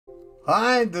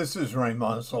Hi, this is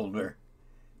Mossholder.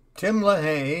 Tim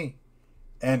LaHaye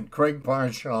and Craig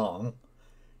Parshall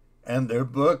and their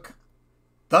book,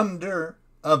 Thunder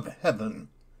of Heaven,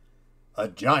 a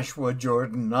Joshua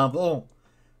Jordan novel,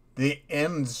 the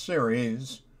End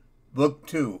Series, Book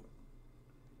 2.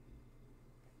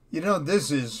 You know,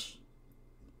 this is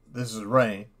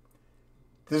Ray.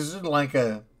 This is like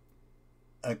a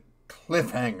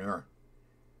cliffhanger,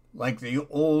 like the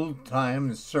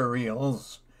old-time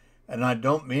serials. And I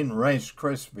don't mean Rice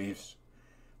Krispies.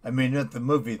 I mean at the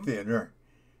movie theater,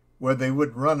 where they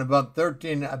would run about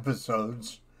 13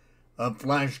 episodes of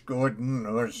Flash Gordon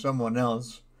or someone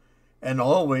else, and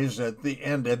always at the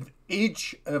end of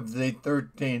each of the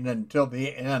 13 until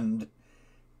the end,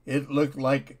 it looked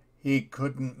like he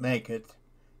couldn't make it.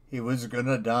 He was going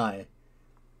to die.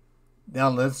 Now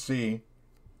let's see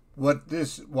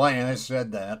why I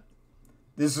said that.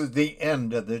 This is the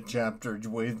end of the chapters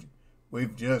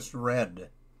we've just read.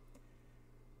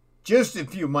 Just a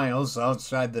few miles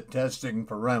outside the testing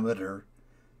perimeter,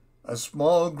 a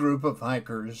small group of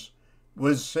hikers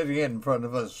was sitting in front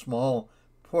of a small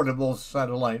portable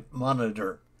satellite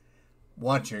monitor,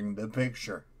 watching the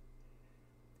picture.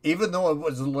 Even though it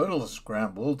was a little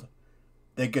scrambled,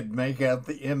 they could make out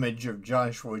the image of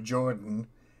Joshua Jordan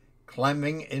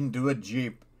climbing into a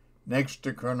jeep next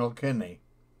to Colonel Kinney.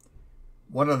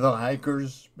 One of the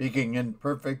hikers, speaking in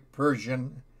perfect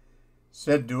Persian,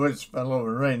 said to his fellow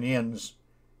Iranians,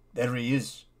 "There he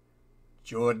is.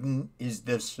 Jordan is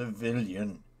the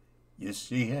civilian. You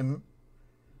see him?"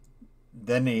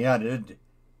 Then he added,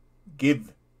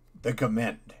 "Give the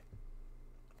command."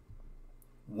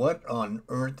 What on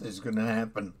earth is going to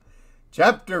happen?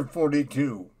 Chapter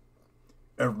 42,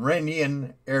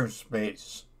 Iranian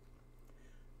Airspace.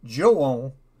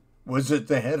 Joel was at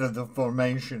the head of the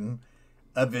formation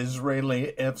of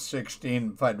Israeli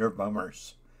F-16 fighter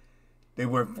bombers. They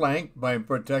were flanked by a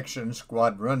protection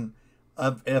squadron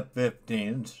of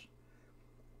F-15s.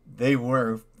 They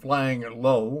were flying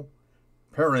low,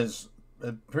 perilously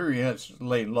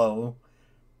low,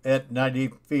 at 90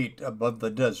 feet above the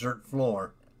desert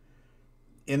floor.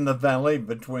 In the valley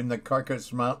between the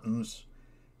Caucasus Mountains,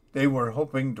 they were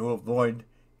hoping to avoid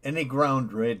any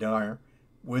ground radar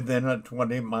within a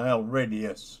 20-mile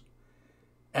radius.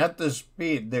 At the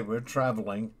speed they were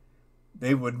traveling,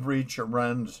 they would reach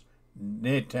Iran's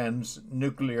Natanz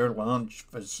nuclear launch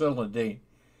facility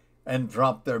and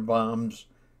drop their bombs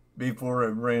before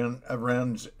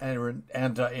Iran's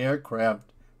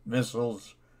anti-aircraft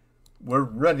missiles were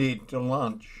ready to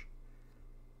launch.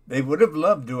 They would have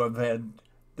loved to have had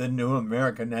the new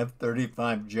American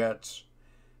F-35 jets,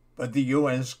 but the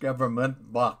U.S.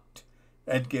 government balked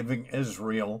at giving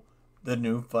Israel the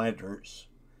new fighters.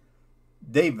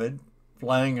 David,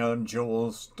 flying on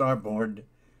Joel's starboard,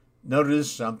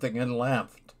 noticed something and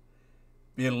laughed.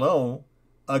 Below,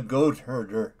 a goat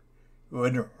herder, who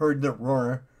had heard the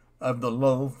roar of the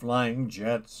low-flying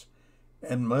jets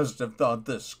and must have thought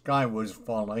the sky was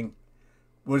falling,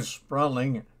 was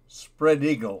sprawling spread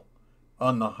eagle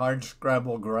on the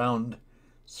hard-scrabble ground,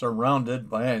 surrounded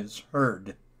by his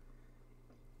herd.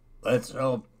 "Let's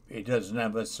hope he doesn't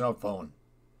have a cell phone,"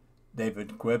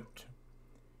 David quipped.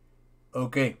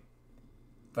 "Okay,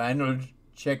 final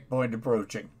checkpoint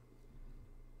approaching."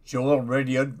 Joel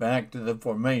radioed back to the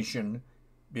formation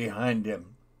behind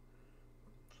him.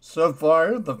 So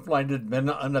far, the flight had been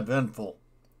uneventful,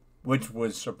 which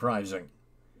was surprising.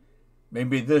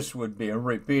 Maybe this would be a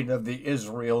repeat of the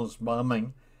Israel's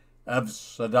bombing of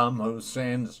Saddam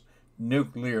Hussein's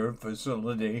nuclear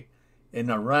facility in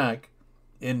Iraq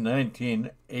in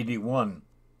 1981.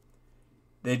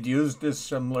 They'd used a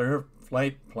similar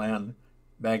flight plan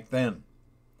back then.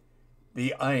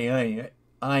 The IAF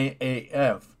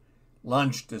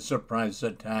launched a surprise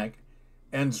attack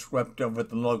and swept over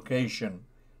the location,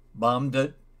 bombed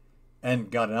it, and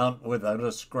got out without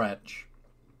a scratch.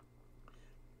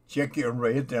 Check your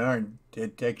radar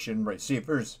detection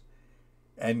receivers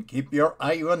and keep your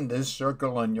eye on this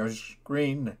circle on your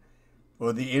screen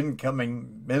for the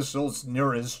incoming missiles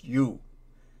nearest you.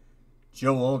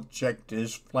 Joel checked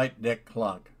his flight deck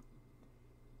clock.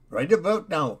 Right about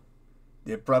now,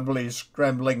 they're probably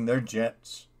scrambling their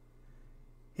jets.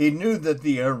 He knew that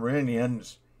the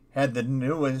Iranians had the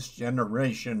newest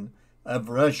generation of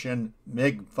Russian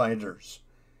MiG fighters,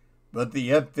 but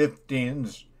the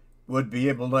F-15s would be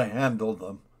able to handle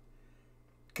them.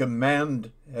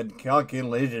 Command had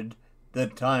calculated the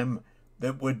time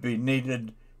that would be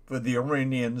needed for the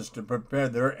Iranians to prepare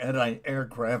their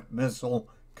anti-aircraft missile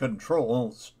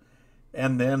controls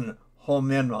and then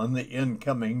home in on the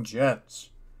incoming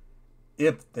jets,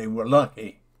 if they were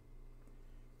lucky.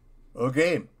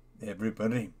 Okay,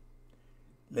 Everybody,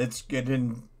 let's get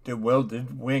into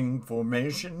welded wing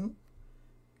formation.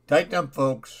 Tighten up,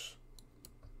 folks.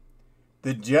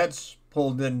 The jets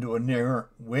pulled into a near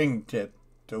wingtip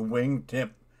to wingtip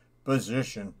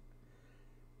position.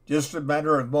 Just a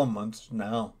matter of moments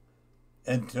now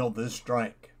until the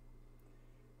strike.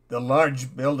 The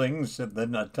large buildings of the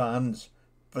Natanz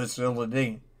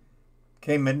facility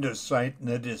came into sight in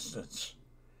the distance.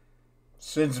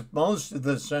 Since most of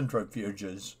the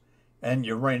centrifuges and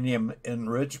uranium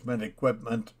enrichment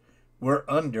equipment were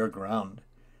underground,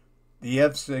 the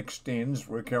F-16s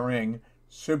were carrying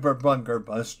super bunker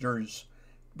busters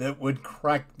that would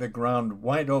crack the ground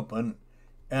wide open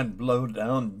and blow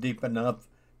down deep enough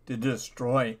to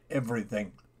destroy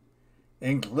everything,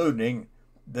 including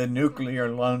the nuclear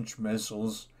launch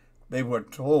missiles they were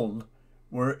told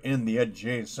were in the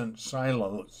adjacent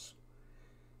silos.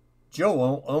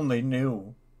 Joel only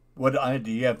knew what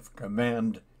IDF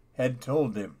command had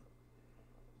told him.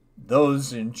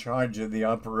 Those in charge of the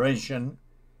operation,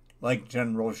 like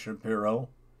General Shapiro,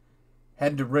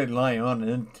 had to rely on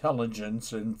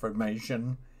intelligence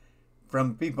information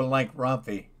from people like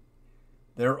Rafi,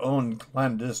 their own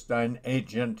clandestine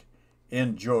agent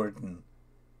in Jordan,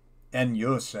 and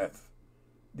Yosef,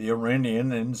 the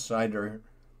Iranian insider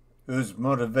whose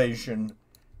motivation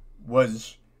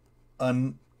was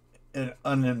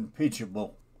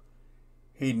unimpeachable.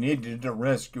 He needed to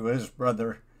rescue his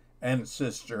brother and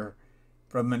sister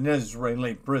from an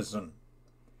Israeli prison.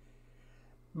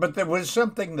 But there was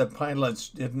something the pilots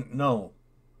didn't know,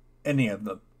 any of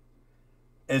them,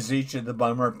 as each of the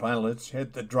bomber pilots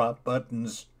hit the drop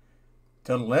buttons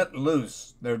to let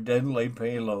loose their deadly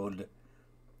payload.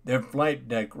 Their flight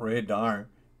deck radar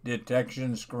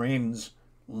detection screens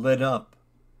lit up.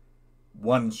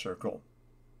 1 circle,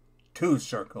 2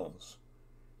 circles,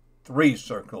 3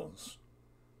 circles.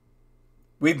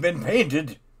 "We've been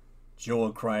painted,"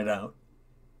 Joel cried out.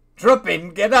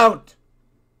 "Trupping, get out!"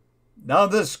 Now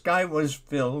the sky was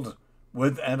filled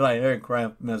with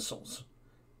anti-aircraft missiles,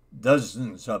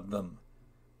 dozens of them,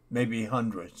 maybe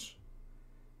hundreds.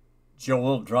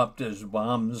 Joel dropped his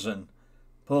bombs and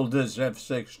pulled his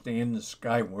F-16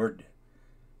 skyward.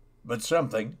 But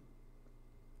something,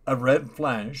 a red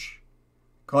flash,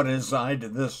 caught his eye to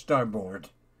the starboard.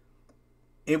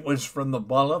 It was from the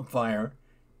ball of fire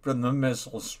from the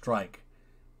missile strike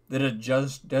that had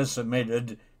just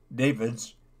decimated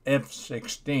David's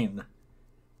F-16.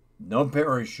 No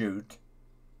parachute,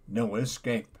 no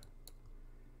escape.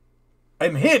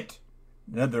 "I'm hit!"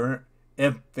 another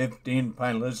F-15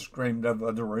 pilot screamed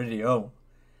over the radio.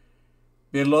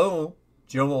 Below,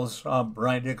 Joel saw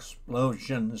bright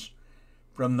explosions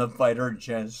from the fighter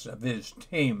jets of his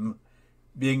team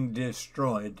being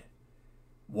destroyed,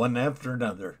 one after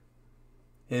another.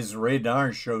 His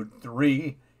radar showed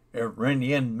 3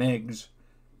 Iranian MiGs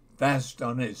fast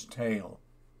on his tail.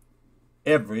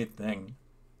 Everything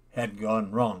had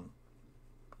gone wrong.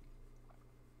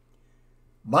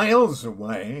 Miles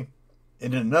away,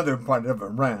 in another part of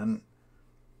Iran,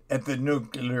 at the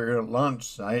nuclear launch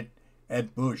site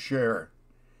at Bushehr,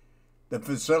 the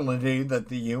facility that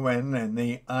the UN and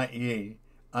the IAEA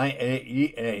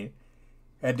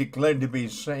had declared to be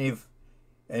safe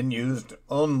and used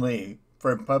only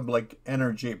for public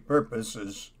energy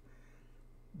purposes,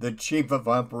 the chief of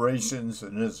operations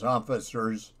and his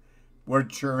officers were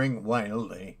cheering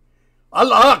wildly,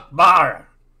 "Allah Akbar!"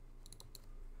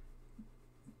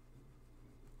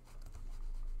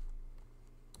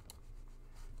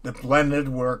 The plan had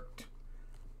worked.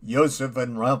 Yosef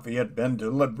and Rafi had been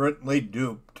deliberately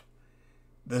duped.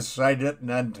 The site at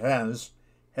Natanz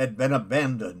had been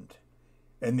abandoned,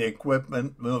 and the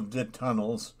equipment moved to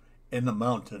tunnels in the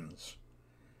mountains.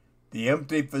 The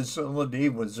empty facility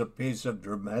was a piece of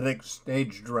dramatic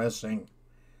stage dressing,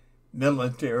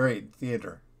 military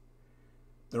theater.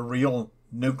 The real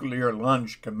nuclear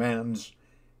launch commands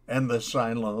and the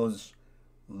silos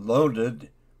loaded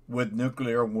with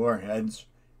nuclear warheads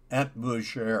at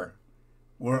Bushehr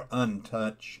were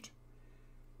untouched.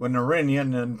 When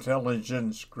Iranian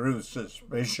intelligence grew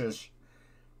suspicious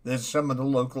that some of the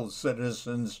local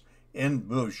citizens in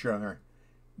Bushehr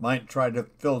might try to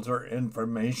filter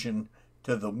information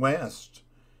to the west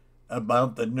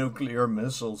about the nuclear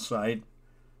missile site,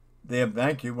 they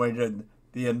evacuated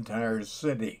the entire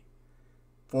city,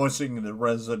 forcing the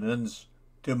residents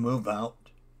to move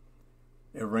out.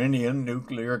 Iranian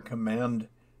nuclear command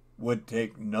would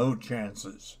take no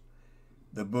chances.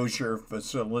 The Bushehr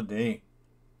facility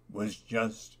was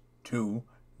just too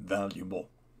valuable.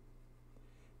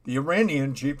 The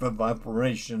Iranian chief of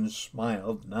operations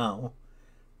smiled now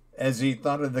as he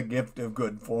thought of the gift of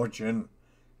good fortune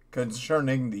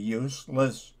concerning the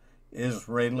useless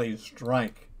Israeli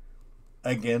strike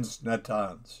against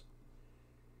Natanz.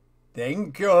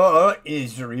 Thank you,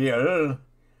 Israel.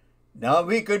 Now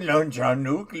we could launch our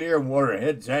nuclear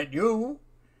warheads at you,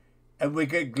 and we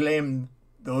could claim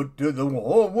to the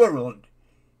whole world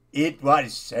it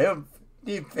was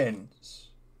self-defense.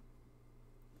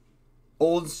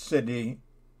 Old City,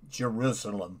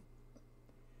 Jerusalem.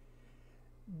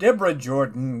 Deborah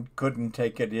Jordan couldn't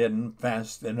take it in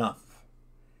fast enough.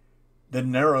 The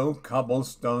narrow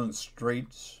cobblestone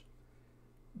streets,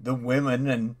 the women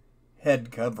in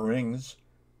head coverings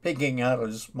peeking out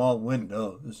of small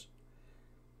windows,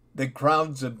 the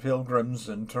crowds of pilgrims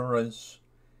and tourists,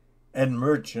 and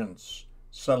merchants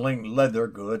selling leather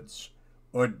goods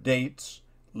or dates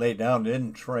laid out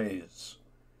in trays.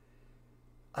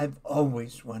 I've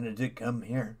always wanted to come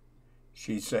here,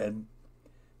 she said,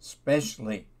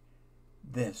 especially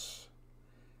this,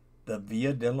 the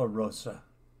Via Dolorosa.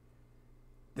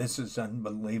 This is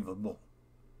unbelievable.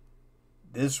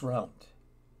 This route,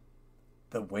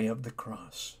 the way of the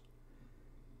cross,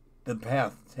 the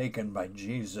path taken by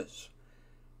Jesus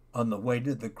on the way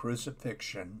to the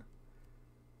crucifixion,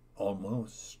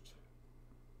 almost.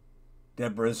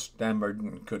 Deborah stammered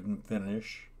and couldn't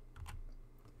finish.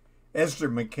 Esther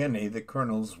McKinney, the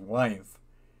colonel's wife,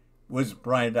 was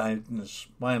bright-eyed and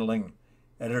smiling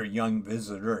at her young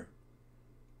visitor.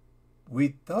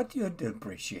 We thought you'd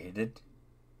appreciate it.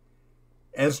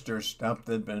 Esther stopped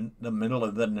in the middle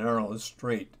of the narrow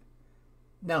street.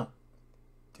 Now,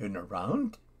 turn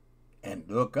around and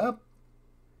look up.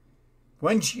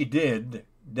 When she did,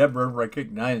 Deborah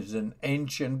recognized an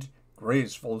ancient,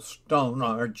 graceful stone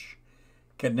arch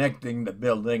connecting the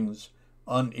buildings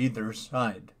on either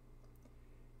side.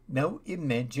 Now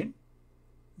imagine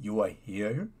you are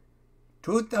here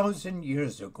 2,000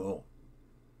 years ago.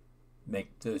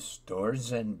 Make the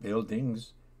stores and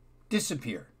buildings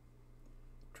disappear.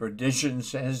 Tradition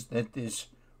says that this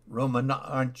Roman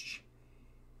arch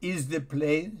is the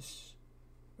place,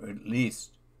 or at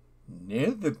least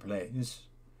near the place,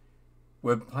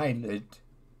 where Pilate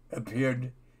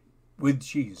appeared with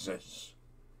Jesus.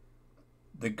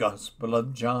 The Gospel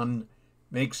of John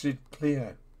makes it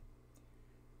clear.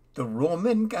 The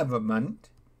Roman government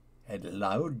had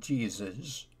allowed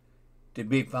Jesus to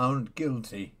be found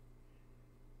guilty,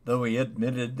 though he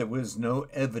admitted there was no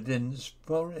evidence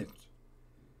for it.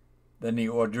 Then he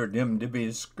ordered him to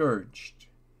be scourged.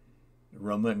 The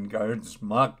Roman guards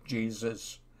mocked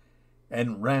Jesus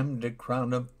and rammed a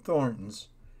crown of thorns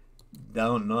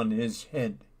down on his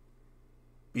head,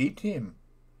 beat him,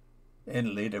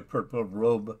 and laid a purple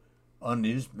robe on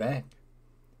his back,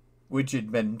 which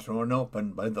had been torn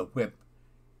open by the whip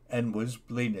and was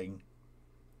bleeding.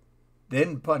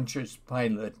 Then Pontius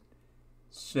Pilate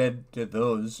said to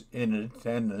those in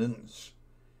attendance,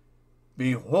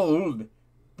 "Behold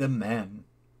the man."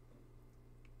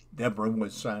 Deborah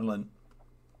was silent.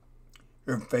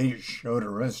 Her face showed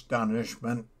her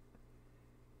astonishment.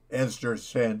 Esther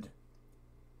said,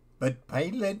 "But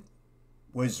Pilate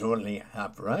was only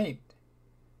half right.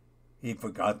 He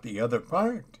forgot the other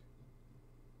part."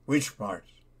 "Which part?"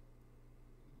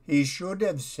 "He should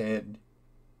have said,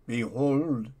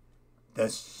 'Behold the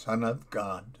Son of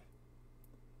God.'"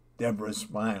 Deborah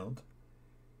smiled.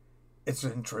 "It's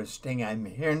interesting I'm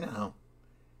here now.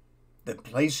 The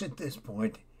place at this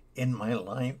point in my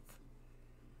life.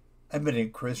 I've been a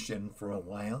Christian for a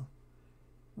while,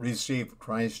 received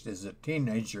Christ as a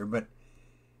teenager, but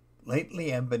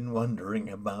lately I've been wondering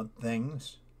about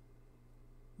things.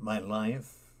 My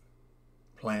life,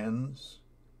 plans,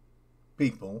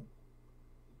 people.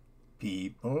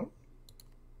 People?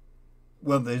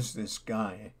 Well, there's this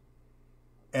guy."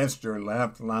 Esther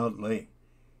laughed loudly.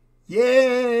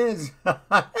 "Yes!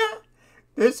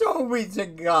 There's always a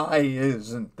guy,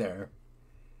 isn't there?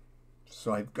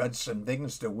 So I've got some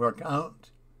things to work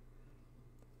out.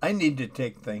 I need to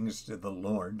take things to the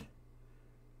Lord.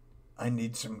 I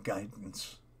need some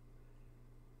guidance."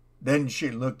 Then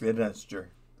she looked at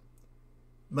Esther.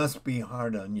 "Must be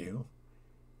hard on you,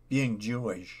 being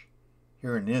Jewish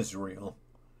here in Israel,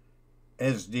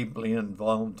 as deeply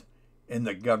involved in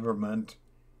the government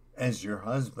as your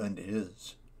husband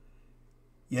is.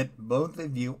 Yet both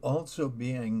of you also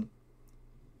being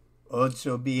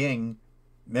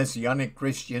Messianic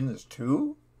Christians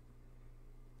too,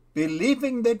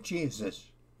 believing that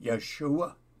Jesus,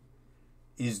 Yeshua,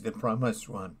 is the promised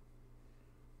one,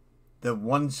 the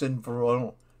once and for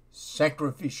all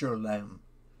sacrificial lamb,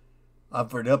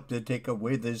 offered up to take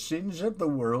away the sins of the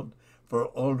world for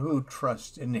all who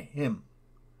trust in him.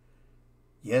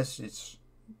 Yes, it's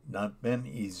not been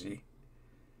easy.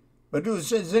 But who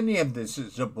says any of this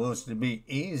is supposed to be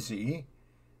easy?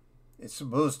 It's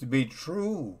supposed to be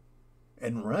true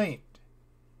and right.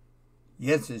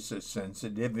 Yes, it's a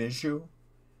sensitive issue.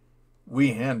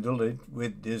 We handle it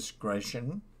with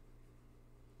discretion.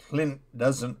 Clint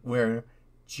doesn't wear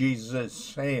Jesus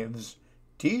Saves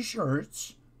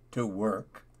t-shirts to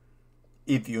work,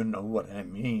 if you know what I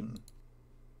mean.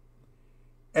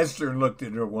 Esther looked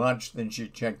at her watch, then she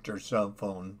checked her cell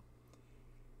phone.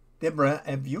 Deborah,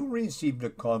 have you received a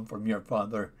call from your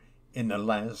father in the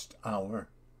last hour?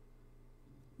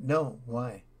 No,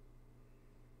 why?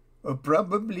 Well,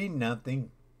 probably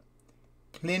nothing.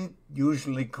 Clint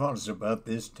usually calls about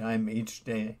this time each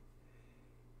day.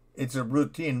 It's a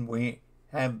routine we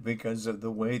have because of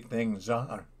the way things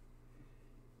are.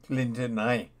 Clint and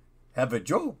I have a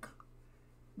joke.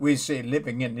 We say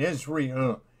living in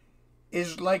Israel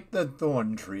is like the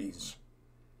thorn trees,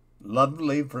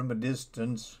 lovely from a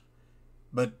distance,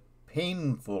 but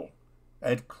painful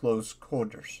at close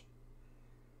quarters.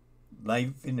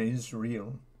 Life in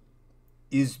Israel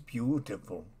is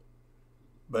beautiful,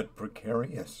 but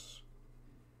precarious.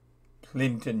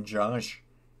 Clint and Josh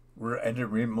were at a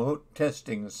remote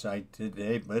testing site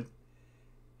today, but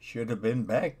should have been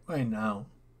back by now.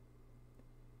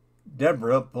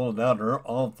 Deborah pulled out her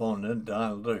all phone and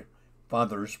dialed her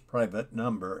father's private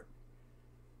number.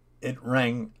 It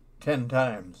rang 10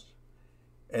 times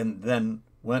and then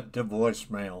went to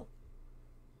voicemail.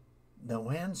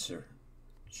 No answer,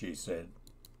 she said.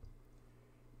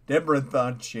 Deborah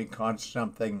thought she caught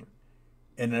something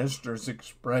in Esther's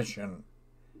expression,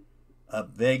 a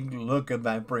vague look of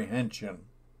apprehension.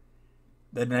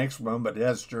 The next moment,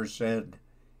 Esther said,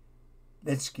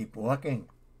 let's keep walking.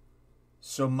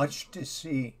 So much to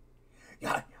see.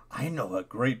 Yeah, I know a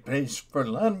great place for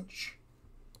lunch.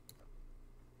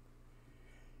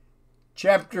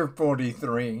 Chapter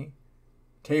 43,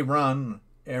 Tehran,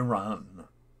 Iran.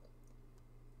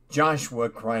 Joshua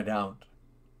cried out.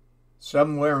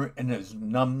 Somewhere in his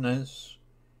numbness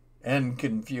and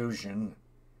confusion,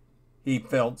 he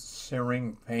felt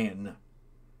searing pain.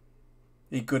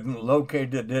 He couldn't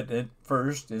locate it at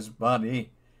first. His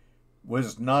body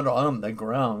was not on the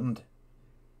ground.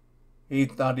 He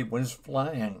thought he was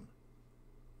flying.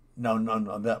 No,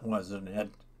 that wasn't it.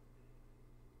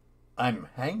 I'm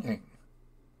hanging.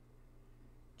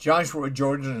 Joshua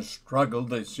Jordan struggled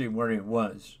to see where he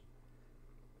was.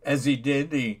 As he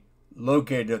did, he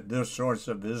located the source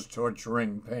of his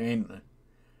torturing pain.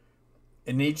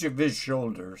 In each of his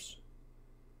shoulders,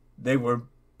 they were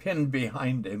pinned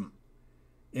behind him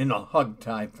in a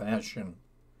hog-tie fashion.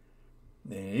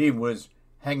 He was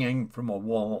hanging from a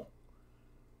wall.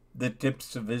 The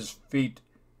tips of his feet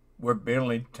were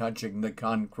barely touching the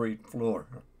concrete floor.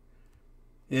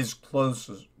 His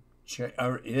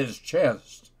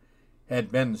chest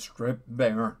had been stripped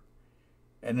bare,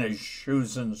 and his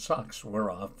shoes and socks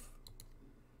were off.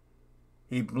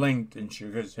 He blinked and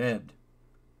shook his head,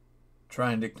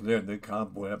 trying to clear the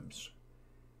cobwebs.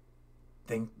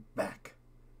 Think back.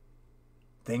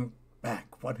 Think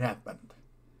back. What happened?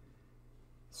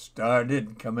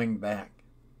 Started coming back.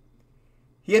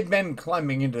 He had been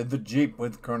climbing into the Jeep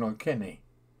with Colonel Kinney.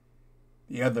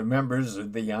 The other members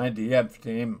of the IDF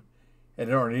team had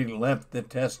already left the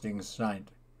testing site.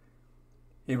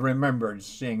 He remembered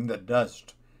seeing the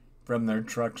dust from their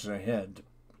trucks ahead.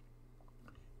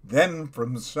 Then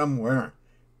from somewhere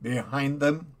behind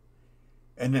them,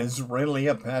 an Israeli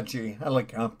Apache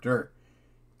helicopter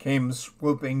came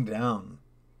swooping down.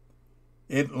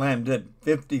 It landed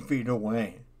 50 feet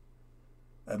away.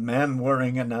 A man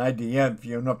wearing an IDF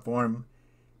uniform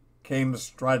came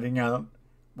striding out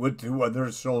with 2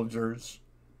 other soldiers,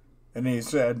 and he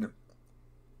said,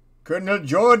 Colonel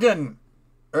Jordan,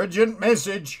 urgent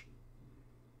message.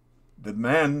 The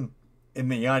man in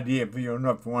the IDF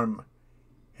uniform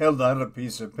held out a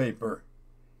piece of paper.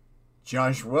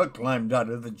 Joshua climbed out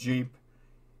of the Jeep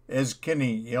as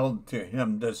Kinney yelled to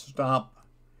him to stop.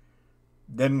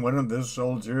 Then one of the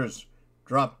soldiers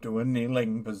dropped to a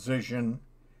kneeling position,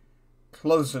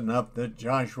 close enough that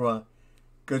Joshua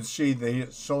could see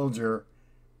the soldier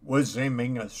was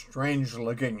aiming a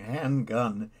strange-looking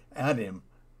handgun at him.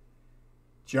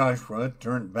 Joshua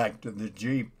turned back to the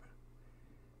Jeep.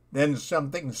 Then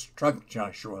something struck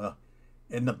Joshua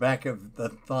in the back of the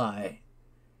thigh.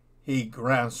 He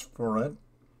grasped for it.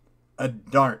 A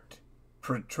dart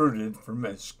protruded from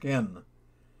his skin.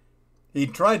 He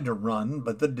tried to run,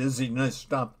 but the dizziness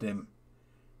stopped him.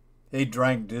 He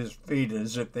dragged his feet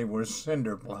as if they were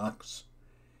cinder blocks.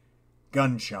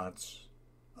 Gunshots,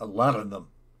 a lot of them,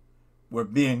 were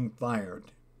being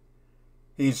fired.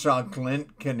 He saw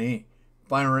Clint Kinney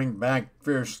firing back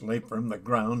fiercely from the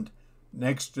ground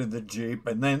next to the Jeep,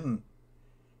 and then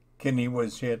Kinney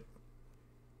was hit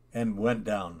and went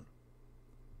down.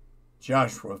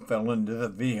 Joshua fell into the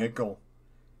vehicle,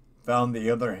 found the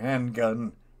other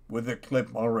handgun with a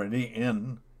clip already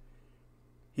in.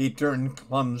 He turned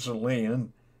clumsily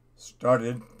and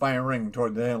started firing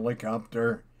toward the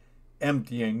helicopter,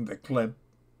 emptying the clip.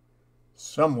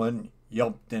 Someone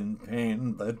yelped in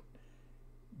pain, but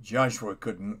Joshua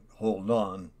couldn't hold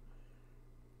on.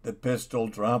 The pistol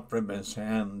dropped from his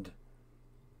hand.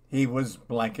 He was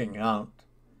blacking out.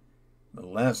 The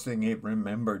last thing he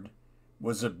remembered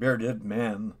was a bearded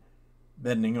man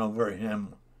bending over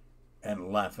him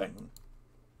and laughing.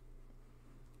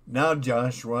 Now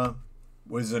Joshua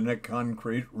was in a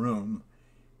concrete room,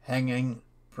 hanging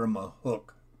from a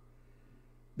hook.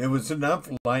 There was enough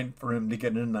light for him to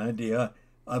get an idea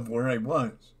of where he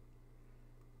was.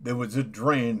 There was a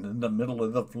drain in the middle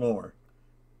of the floor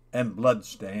and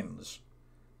bloodstains.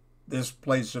 This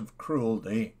place of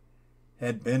cruelty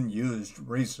had been used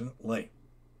recently.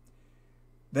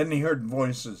 Then he heard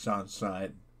voices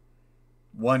outside.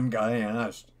 One guy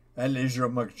asked,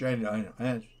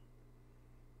 "Larrymjackii?"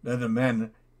 Then the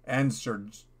man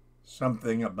answered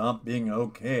something about being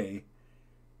okay,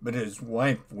 but his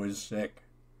wife was sick.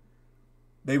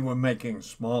 They were making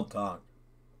small talk.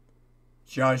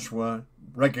 Joshua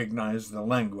recognized the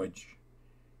language.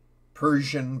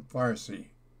 Persian Farsi,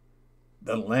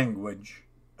 the language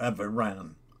of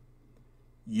Iran.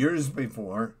 Years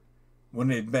before, when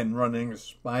he'd been running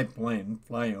spy plane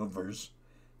flyovers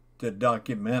to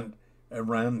document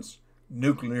Iran's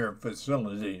nuclear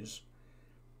facilities,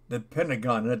 the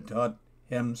Pentagon had taught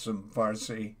him some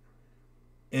Farsi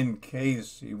in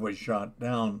case he was shot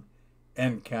down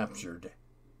and captured.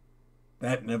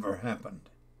 That never happened,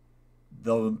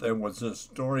 though there was a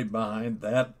story behind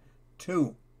that,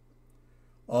 too.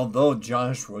 Although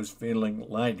Josh was feeling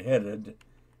lightheaded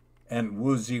and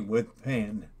woozy with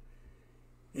pain,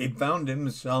 he found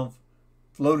himself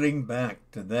floating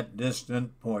back to that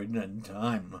distant point in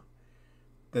time,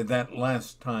 to that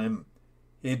last time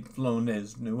he'd flown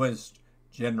his newest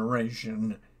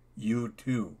generation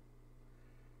U-2.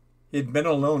 He'd been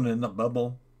alone in the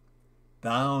bubble,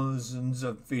 thousands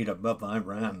of feet above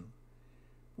Iran,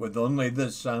 with only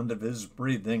the sound of his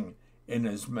breathing in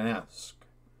his mask.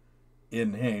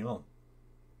 Inhale,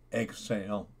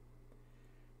 exhale.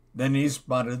 Then he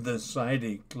spotted the sight.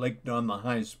 He clicked on the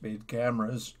high-speed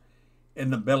cameras in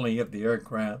the belly of the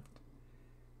aircraft.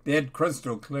 They had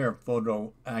crystal clear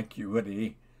photo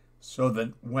acuity, so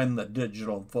that when the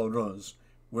digital photos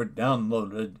were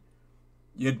downloaded,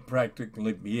 you'd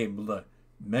practically be able to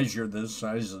measure the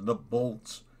size of the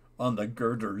bolts on the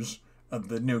girders of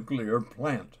the nuclear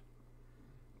plant.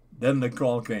 Then the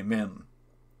call came in.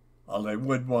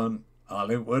 Hollywood 1,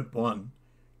 Hollywood 1,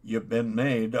 you've been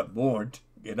made, abort,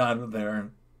 get out of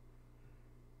there.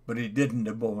 But he didn't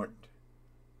abort.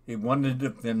 He wanted to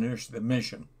finish the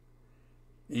mission.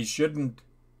 He shouldn't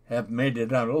have made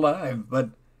it out alive, but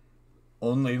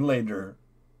only later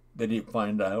did he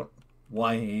find out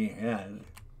why he had.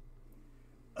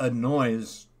 A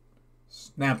noise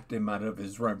snapped him out of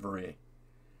his reverie.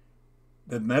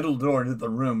 The metal door to the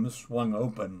room swung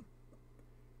open.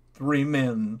 3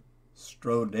 men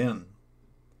strode in.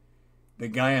 The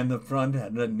guy in the front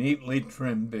had a neatly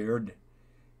trimmed beard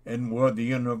and wore the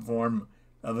uniform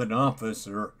of an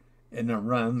officer in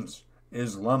Iran's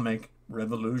Islamic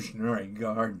Revolutionary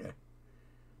Guard.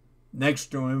 Next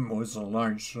to him was a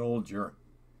large soldier.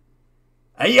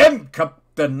 "I am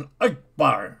Captain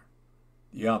Akbar,"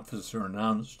 the officer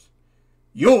announced.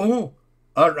 "You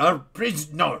are our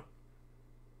prisoner.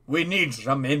 We need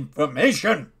some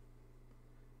information."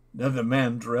 Another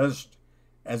man dressed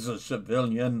as a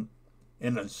civilian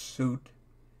in a suit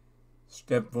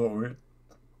stepped forward.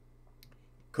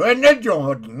 "Colonel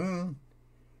Jordan,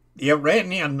 the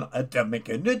Iranian Atomic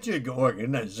Energy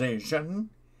Organization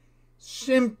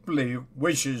simply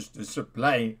wishes to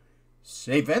supply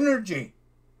safe energy,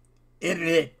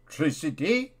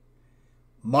 electricity,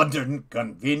 modern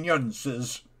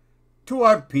conveniences to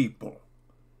our people.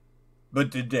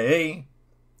 But today,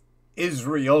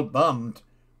 Israel bombed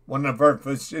one of our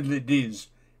facilities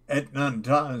at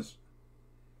Natanz,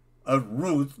 a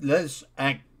ruthless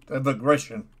act of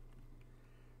aggression.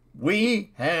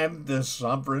 We have the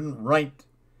sovereign right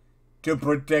to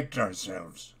protect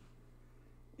ourselves.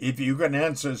 If you can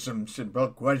answer some simple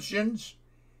questions,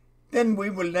 then we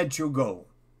will let you go.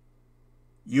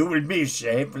 You will be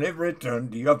safely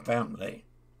returned to your family."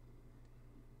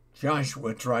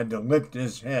 Joshua tried to lift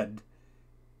his head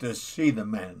to see the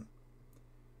man.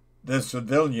 The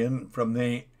civilian from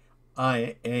the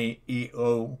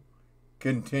IAEO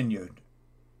continued.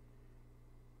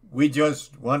 We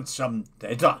just want some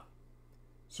data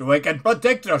so we can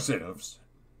protect ourselves.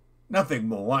 Nothing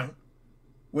more.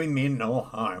 We mean no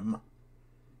harm.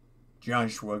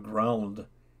 Joshua growled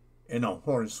in a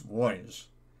hoarse voice.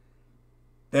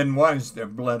 Then why is there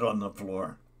blood on the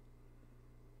floor?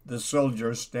 The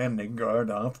soldier standing guard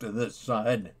off to the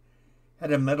side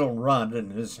had a metal rod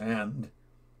in his hand,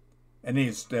 and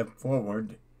he stepped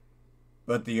forward,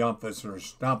 but the officer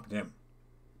stopped him.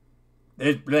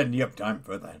 There's plenty of time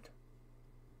for that.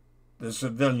 The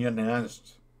civilian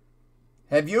asked,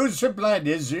 have you supplied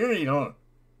Israel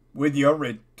with your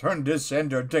return to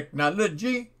sender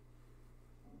technology?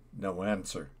 No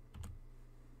answer.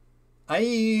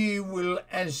 I will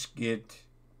ask it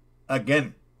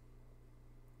again.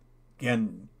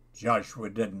 Again, Joshua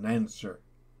didn't answer.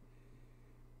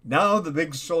 Now the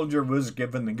big soldier was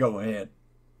given the go-ahead.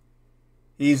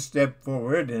 He stepped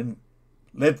forward and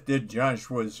lifted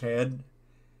Joshua's head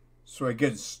so he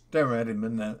could stare at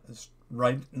him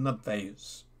right in the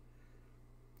face.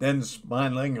 Then,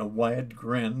 smiling a wide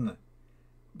grin,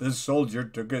 the soldier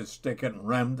took his stick and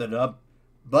rammed it up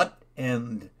butt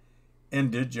end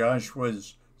into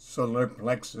Joshua's solar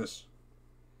plexus.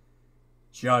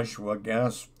 Joshua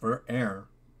gasped for air,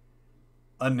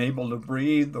 unable to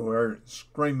breathe or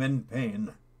scream in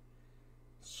pain.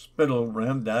 Spittle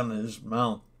ran down his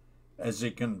mouth as he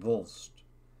convulsed.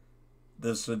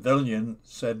 The civilian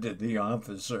said to the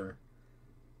officer,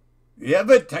 "You have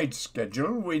a tight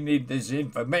schedule. We need this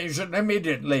information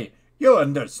immediately. You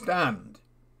understand?"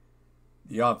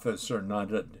 The officer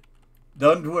nodded.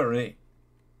 "Don't worry.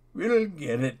 We'll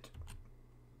get it."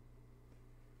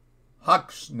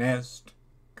 Hawk's Nest,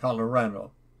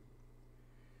 Colorado.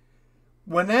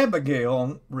 When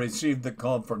Abigail received the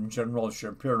call from General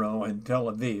Shapiro in Tel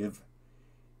Aviv,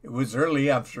 it was early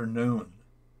afternoon,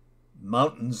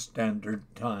 Mountain Standard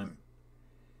Time.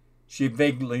 She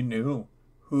vaguely knew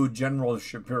who General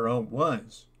Shapiro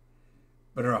was,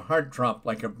 but her heart dropped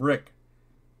like a brick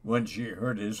when she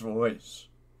heard his voice.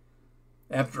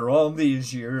 After all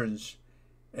these years,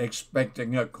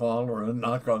 expecting a call or a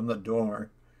knock on the door,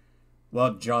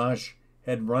 while Josh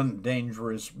had run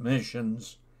dangerous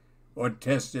missions or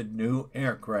tested new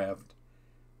aircraft,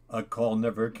 a call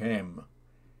never came.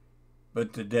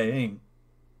 But today,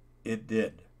 it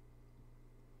did.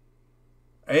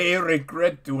 "I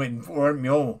regret to inform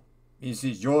you,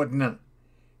 Mrs. Jordan,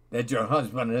 that your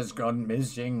husband has gone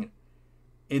missing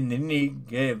in the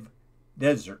Negev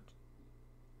desert."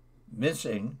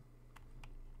 "Missing?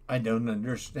 I don't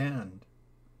understand."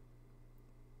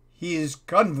 "His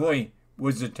convoy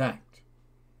was attacked.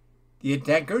 The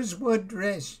attackers were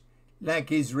dressed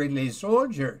like Israeli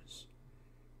soldiers.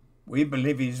 We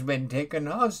believe he's been taken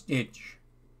hostage."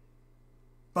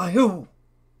 "By who?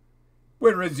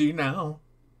 Where is he now?"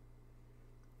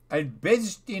 "Our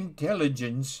best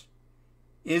intelligence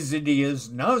is that he is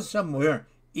now somewhere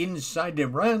inside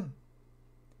Iran.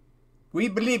 We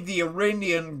believe the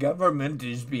Iranian government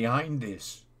is behind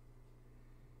this."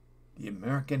 "The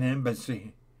American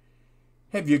embassy?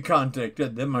 Have you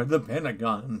contacted them or the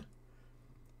Pentagon?"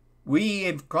 "We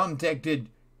have contacted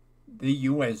the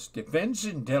U.S. Defense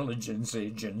Intelligence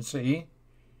Agency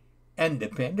and the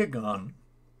Pentagon."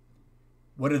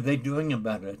 "What are they doing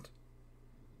about it?"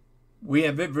 "We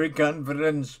have every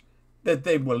confidence that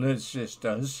they will assist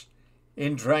us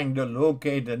in trying to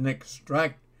locate and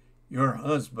extract your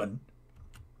husband."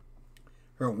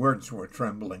 Her words were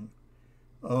trembling.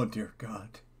 "Oh, dear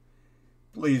God,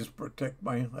 please protect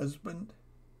my husband."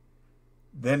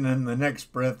 Then in the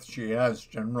next breath she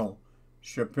asked General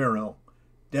Shapiro,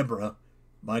 "Deborah,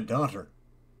 my daughter,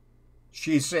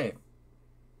 she's safe.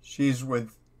 She's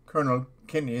with Colonel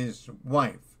Kinney's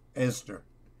wife, Esther."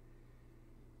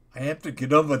 "I have to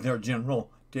get over there,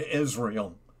 General, to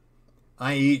Israel."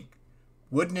 "I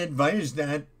wouldn't advise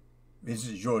that,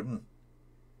 Mrs. Jordan.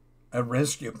 A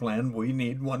rescue plan, we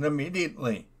need one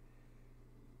immediately."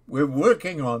 "We're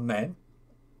working on that.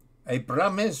 I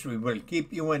promise we will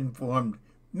keep you informed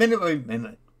minute by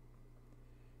minute."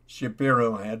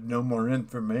 Shapiro had no more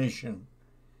information.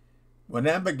 When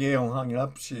Abigail hung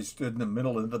up, she stood in the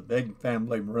middle of the big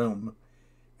family room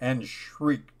and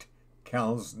shrieked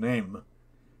Cal's name.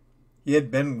 He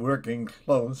had been working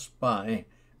close by,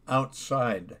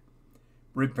 outside,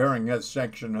 repairing a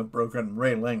section of broken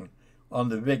railing on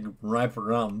the big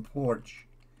wraparound porch.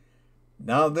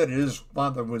 Now that his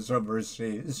father was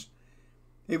overseas,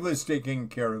 he was taking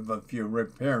care of a few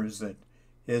repairs that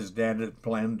his dad had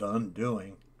planned on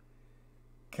doing.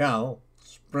 Cal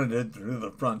sprinted through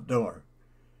the front door.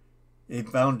 He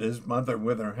found his mother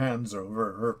with her hands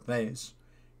over her face,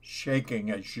 shaking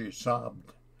as she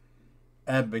sobbed.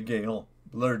 Abigail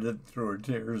blurted through her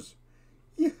tears.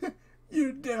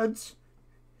 Your dad's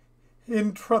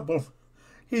in trouble.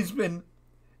 He's been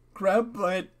grabbed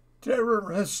by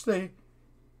terrorists. They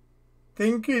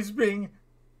think he's being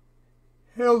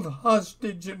held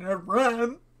hostage in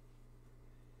Iran.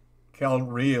 Cal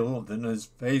reeled and his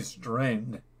face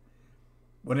drained.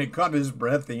 When he caught his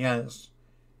breath, he asked,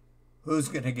 "Who's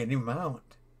going to get him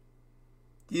out?"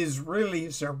 "The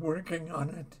Israelis are working on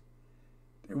it.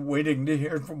 They're waiting to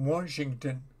hear from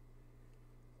Washington."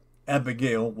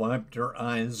 Abigail wiped her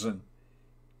eyes and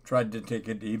tried to take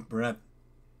a deep breath.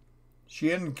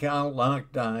 She and Cal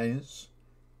locked eyes.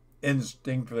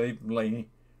 Instinctively,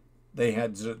 they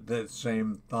had the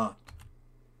same thought.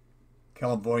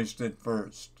 Cal voiced it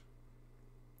first.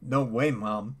 "No way,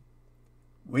 Mom.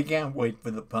 We can't wait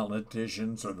for the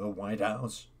politicians or the White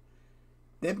House.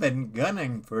 They've been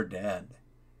gunning for Dad.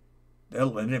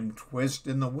 They'll let him twist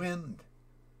in the wind."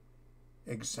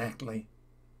 "Exactly.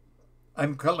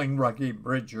 I'm calling Rocky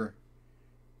Bridger.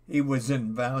 He was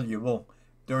invaluable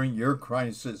during your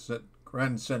crisis at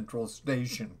Grand Central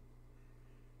Station."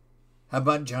 "How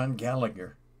about John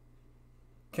Gallagher?"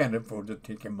 "Can't afford to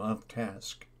take him off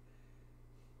task."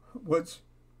 What's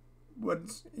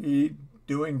he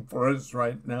doing for us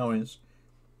right now is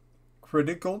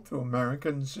critical to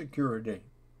American security."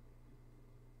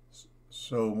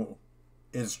 "So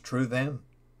it's true then,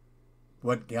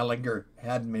 what Gallagher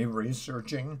had me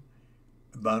researching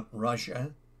about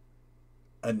Russia,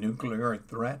 a nuclear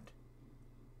threat?"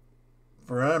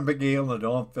 For Abigail, it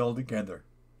all fell together.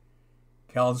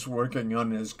 Cal's working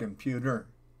on his computer,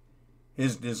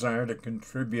 his desire to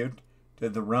contribute to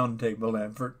the roundtable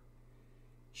effort.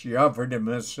 She offered him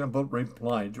a simple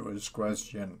reply to his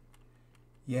question.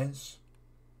 "Yes,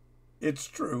 it's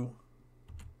true."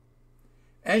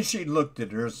 As she looked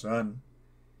at her son,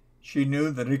 she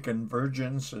knew that a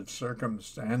convergence of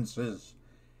circumstances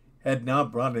had now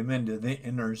brought him into the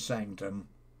inner sanctum.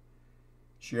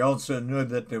 She also knew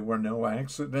that there were no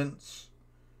accidents,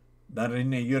 not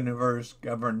in a universe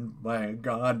governed by a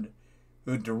God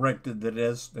who directed the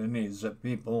destinies of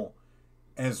people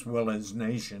as well as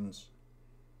nations.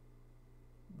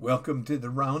 "Welcome to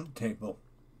the round table,"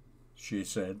 she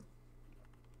said.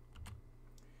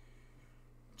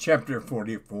 Chapter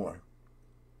 44.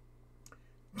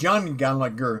 John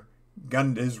Gallagher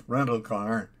gunned his rental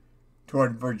car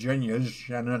toward Virginia's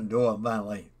Shenandoah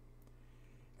Valley.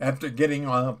 After getting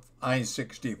off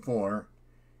I-64,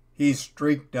 he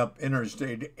streaked up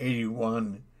Interstate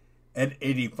 81 at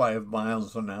 85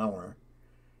 miles an hour.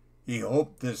 He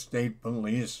hoped the state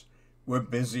police were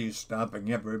busy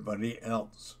stopping everybody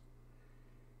else.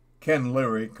 Ken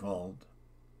Leary called.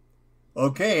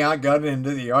 "Okay, I got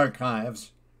into the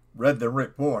archives, read the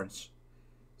reports.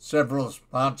 Several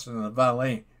spots in the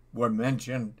valley were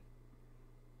mentioned."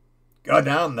 "Go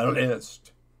down the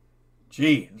list."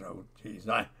 Geez,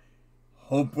 I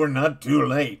hope we're not too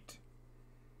late."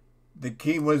 The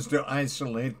key was to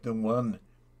isolate the one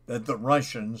that the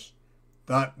Russians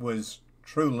thought was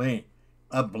truly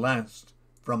a blast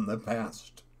from the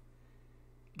past.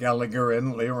 Gallagher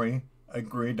and Leary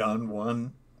agreed on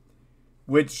one,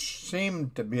 which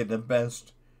seemed to be the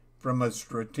best from a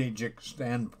strategic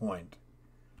standpoint.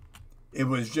 It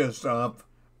was just off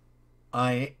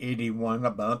I-81,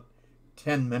 about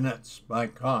 10 minutes by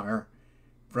car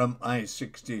from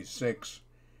I-66,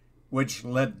 which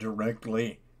led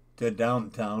directly to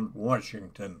downtown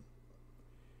Washington.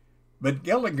 But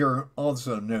Gallagher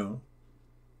also knew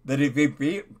that if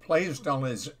he placed all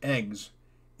his eggs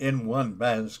in one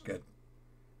basket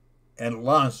and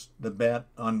lost the bet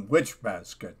on which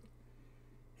basket,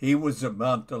 he was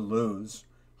about to lose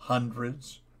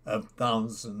hundreds of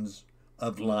thousands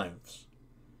of lives.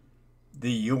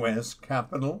 The U.S.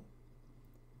 Capitol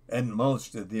and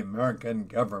most of the American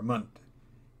government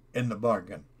in the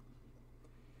bargain.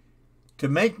 To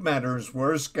make matters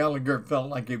worse, Gallagher felt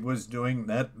like he was doing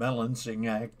that balancing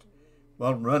act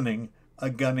while running a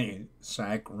gunny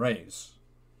sack race.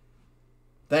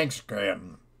 "Thanks,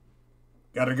 Ken.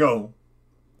 Gotta go."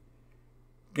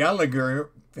 Gallagher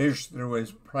fished through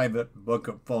his private book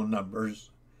of phone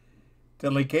numbers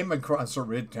till he came across a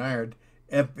retired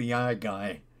FBI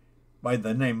guy by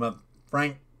the name of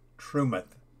Frank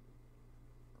Trumath.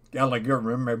 Gallagher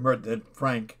remembered that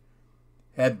Frank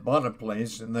had bought a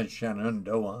place in the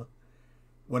Shenandoah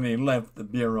when he left the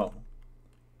Bureau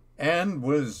and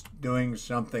was doing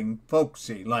something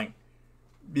folksy, like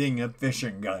being a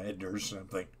fishing guide or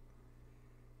something.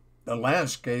 The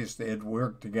last case they had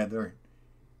worked together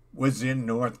was in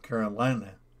North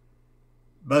Carolina,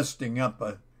 busting up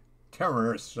a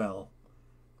terror cell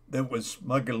that was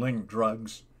smuggling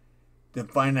drugs to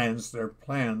finance their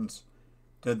plans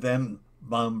to then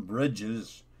bomb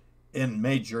bridges in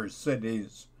major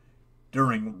cities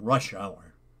during rush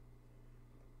hour.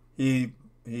 His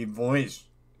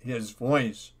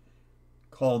voice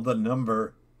called the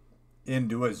number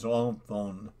into his own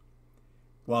phone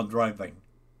while driving.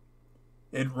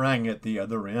 It rang at the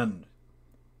other end.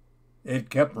 It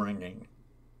kept ringing.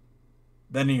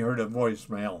 Then he heard a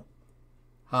voicemail.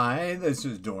 "Hi, this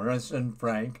is Doris and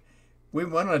Frank. We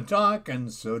want to talk,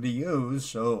 and so do you,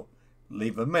 so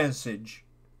leave a message."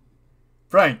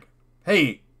 "Frank,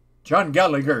 hey, John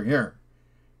Gallagher here.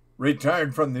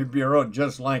 Retired from the Bureau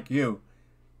just like you.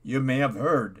 You may have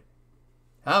heard.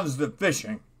 How's the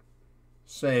fishing?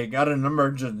 Say, got an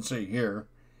emergency here.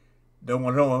 Don't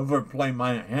want to overplay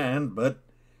my hand, but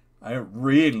I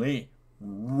really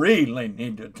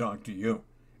need to talk to you.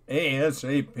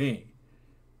 ASAP.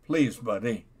 Please,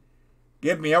 buddy,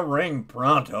 give me a ring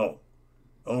pronto.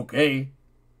 Okay?"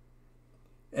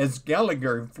 As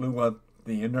Gallagher flew up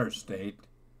the interstate,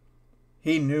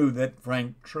 he knew that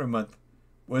Frank Trumath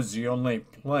was the only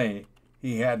play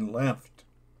he had left.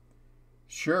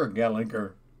 Sure,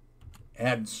 Gallagher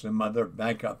had some other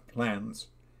backup plans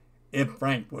if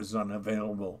Frank was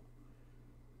unavailable,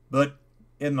 but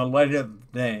in the light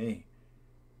of day,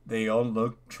 they all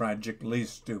looked tragically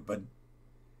stupid.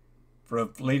 For a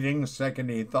fleeting second,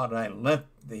 he thought, I left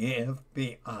the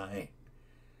FBI.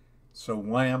 So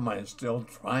why am I still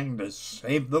trying to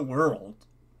save the world?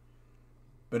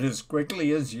 But as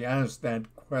quickly as he asked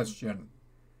that question,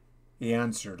 he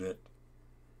answered it.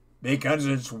 Because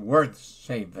it's worth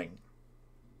saving.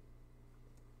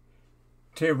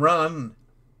 Tehran,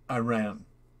 Iran.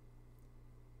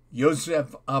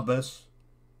 Yosef Abbas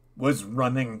was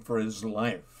running for his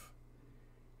life.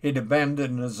 He'd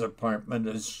abandoned his apartment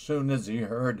as soon as he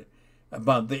heard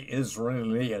about the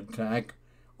Israeli attack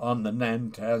on the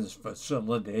Nantes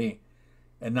facility,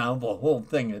 and now the whole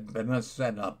thing had been a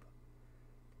setup.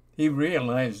 He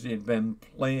realized he'd been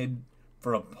played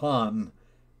for a pawn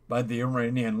by the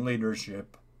Iranian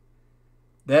leadership.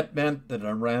 That meant that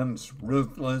Iran's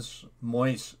ruthless,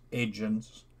 moist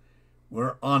agents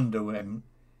were onto him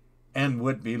and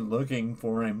would be looking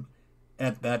for him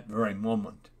at that very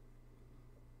moment.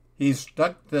 He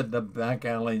stuck to the back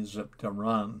alleys of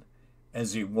Tehran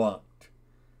as he walked,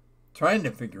 trying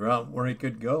to figure out where he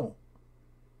could go.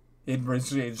 He'd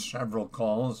received several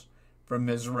calls from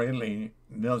Israeli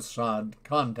Mossad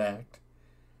contact,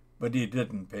 but he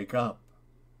didn't pick up.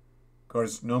 Of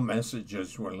course, no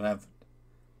messages were left.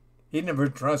 He never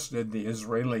trusted the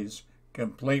Israelis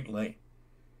completely.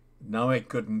 Now he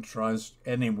couldn't trust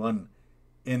anyone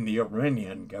in the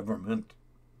Iranian government.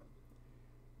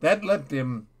 That left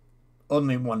him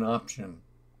only one option.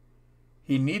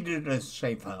 He needed a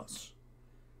safe house.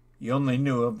 He only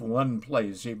knew of one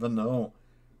place, even though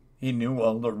he knew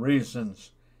all the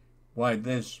reasons why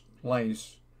this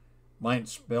place might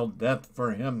spell death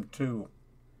for him too.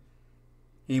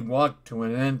 He walked to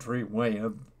an entryway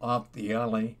off the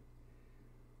alley,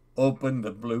 opened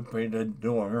the blue-painted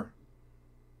door,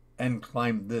 and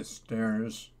climbed the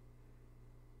stairs.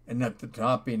 And at the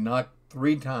top he knocked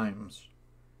 3 times,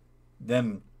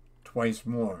 then twice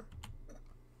more.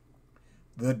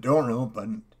 The door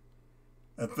opened.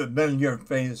 A familiar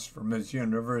face from his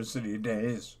university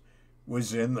days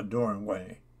was in the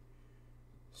doorway.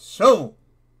 "So,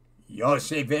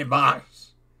 Yosef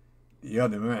Abbas," the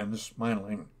other man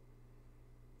smiling,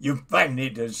 "you finally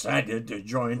decided to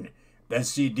join the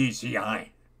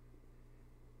CDCI.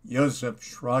 Yosef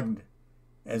shrugged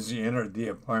as he entered the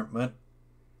apartment.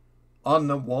 On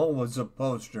the wall was a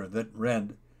poster that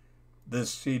read, "The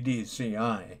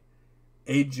CDCI,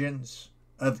 Agents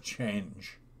of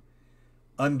Change."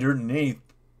 Underneath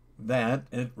that,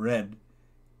 it read,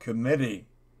 "Committee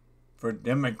for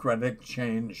Democratic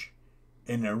Change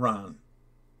in Iran."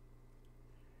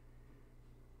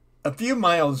 A few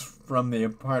miles from the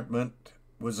apartment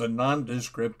was a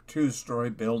nondescript 2-story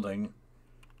building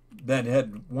that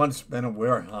had once been a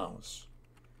warehouse.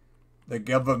 The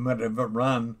government of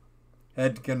Iran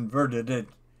had converted it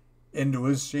into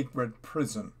a secret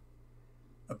prison,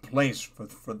 a place for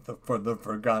the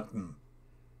forgotten,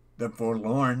 the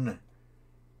forlorn,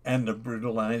 and the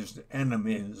brutalized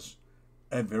enemies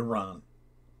of Iran.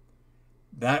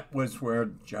 That was where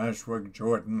Joshua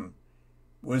Jordan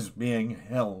was being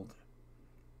held,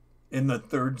 in the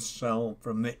 3rd cell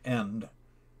from the end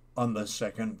on the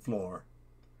 2nd floor.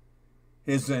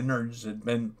 His innards had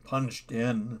been punched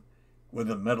in with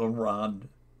a metal rod,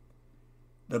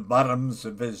 the bottoms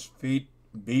of his feet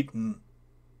beaten,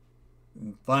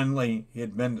 and finally he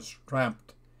had been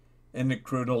strapped in a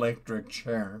crude electric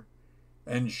chair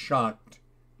and shocked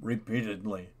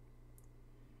repeatedly.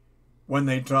 When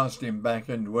they tossed him back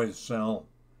into his cell,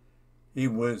 he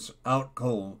was out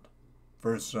cold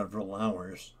for several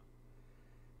hours.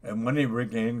 And when he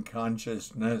regained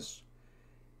consciousness,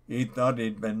 he thought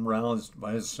he'd been roused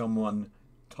by someone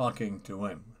talking to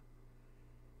him.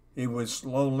 He was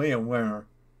slowly aware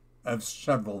of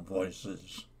several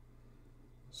voices,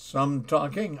 some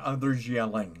talking, others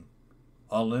yelling,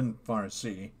 all in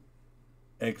Farsi,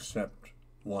 except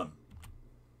one.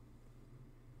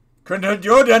 "Colonel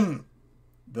Jordan!"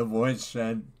 the voice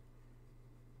said.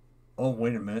 "Oh,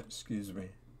 wait a minute, excuse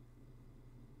me."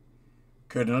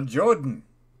 "Colonel Jordan,"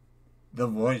 the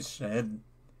voice said,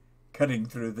 cutting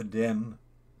through the din,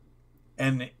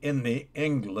 and in the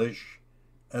English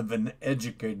of an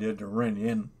educated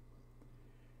Iranian.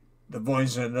 The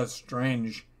voice had a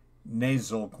strange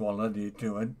nasal quality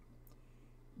to it.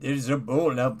 "There's a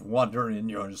bowl of water in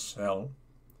your cell.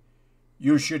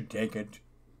 You should take it.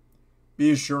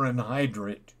 Be sure and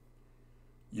hydrate.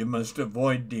 You must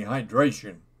avoid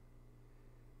dehydration."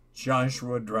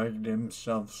 Joshua dragged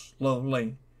himself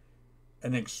slowly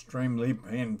and extremely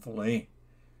painfully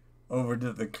over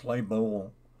to the clay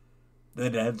bowl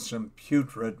that had some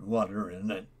putrid water in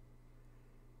it.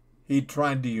 He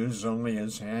tried to use only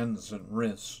his hands and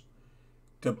wrists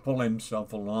to pull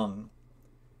himself along,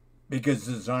 because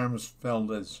his arms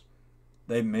felt as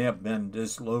they may have been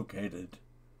dislocated.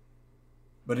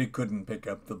 But he couldn't pick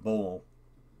up the bowl.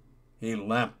 He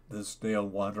lapped the stale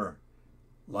water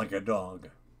like a dog.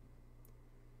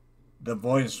 The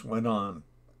voice went on.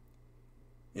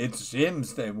 "It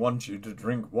seems they want you to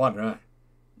drink water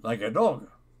like a dog.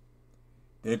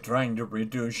 They're trying to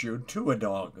reduce you to a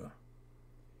dog."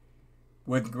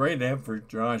 With great effort,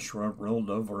 Joshua rolled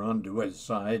over onto his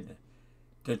side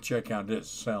to check out his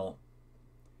cell.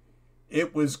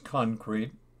 It was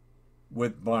concrete,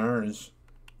 with bars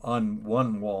on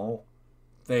one wall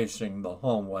facing the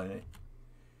hallway,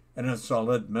 and a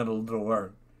solid metal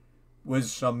door with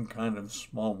some kind of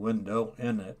small window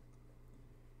in it.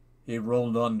 He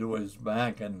rolled onto his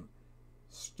back and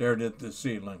stared at the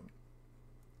ceiling.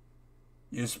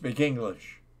 "You speak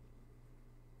English?"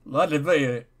 "A lot of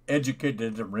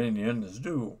educated Iranians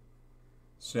do,"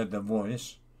 said the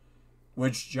voice,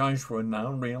 which Joshua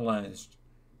now realized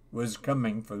was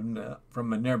coming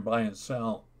from a nearby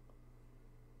cell.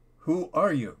 "Who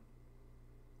are you?"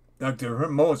 "Dr.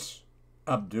 Hermos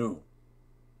Abdu."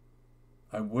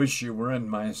 "I wish you were in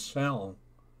my cell.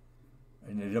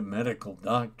 I need a medical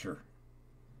doctor."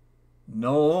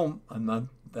 "No, I'm not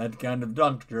that kind of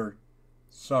doctor.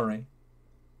 Sorry."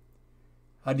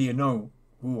 "How do you know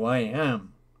who I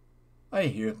am?" "I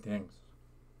hear things."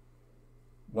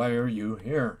 "Why are you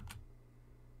here?"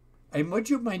 "I'm what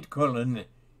you might call an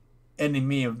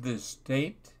enemy of the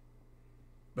state,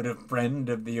 but a friend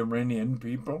of the Iranian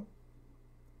people."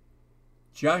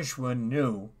 Joshua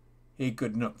knew he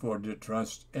couldn't afford to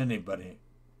trust anybody.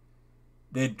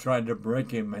 They'd tried to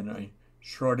break him in a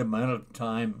short amount of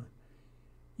time,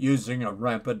 using a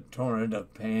rapid torrent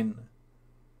of pain.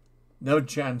 No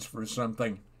chance for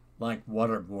something like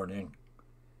waterboarding.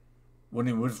 When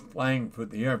he was flying for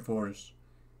the Air Force,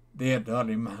 they had taught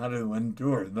him how to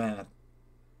endure that.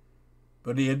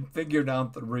 But he had figured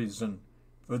out the reason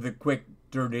for the quick,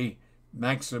 dirty,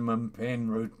 maximum pain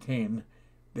routine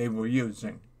they were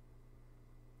using.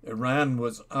 Iran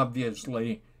was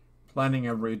obviously planning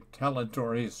a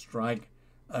retaliatory strike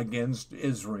against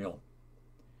Israel.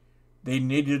 They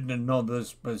needed to know the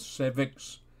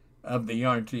specifics of the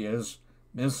RTS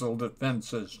missile defense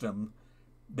system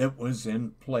that was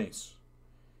in place,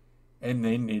 and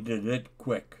they needed it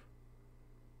quick.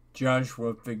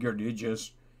 Joshua figured he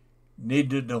just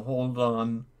needed to hold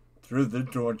on through the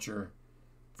torture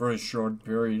for a short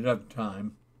period of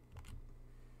time.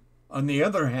 On the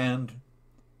other hand,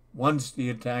 once the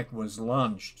attack was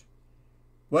launched,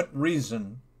 what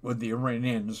reason would the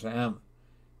Iranians have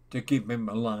to keep him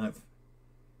alive?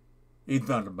 He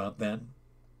thought about that.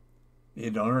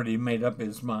 He'd already made up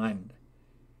his mind.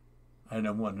 I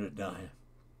don't want to die.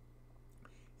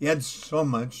 He had so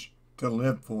much to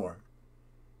live for.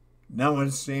 Now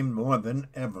it seemed more than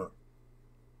ever,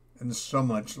 and so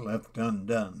much left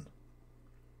undone.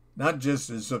 Not just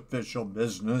his official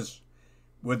business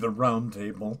with the round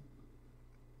table,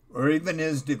 or even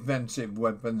his defensive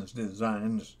weapons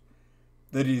designs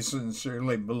that he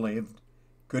sincerely believed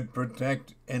could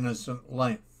protect innocent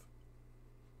life.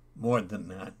 More than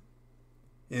that,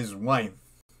 his wife,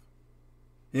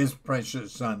 his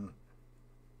precious son,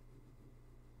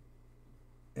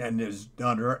 and his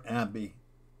daughter Abby,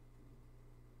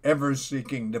 ever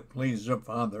seeking to please a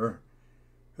father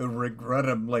who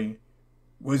regrettably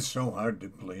was so hard to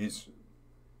please.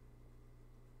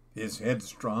 His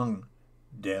headstrong,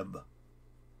 Deb.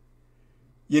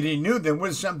 Yet he knew there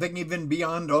was something even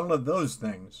beyond all of those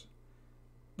things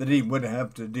that he would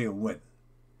have to deal with.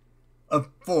 A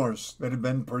force that had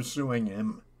been pursuing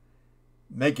him,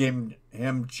 making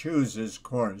him choose his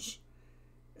course,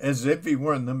 as if he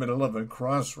were in the middle of a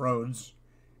crossroads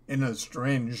in a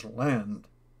strange land.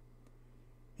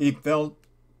 He felt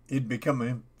he'd become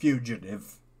a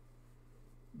fugitive.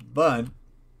 But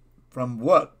from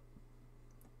what?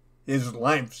 His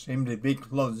life seemed to be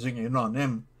closing in on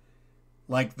him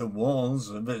like the walls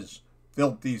of his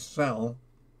filthy cell.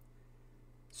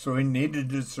 So he needed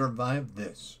to survive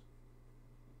this.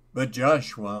 But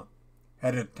Joshua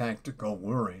had a tactical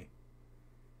worry.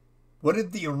 What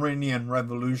if the Iranian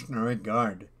Revolutionary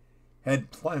Guard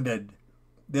had planted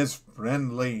this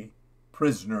friendly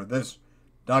prisoner, this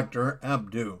Dr.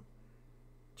 Abdu,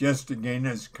 just to gain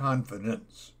his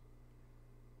confidence?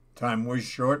 Time was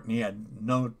short and he had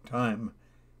no time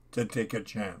to take a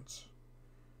chance.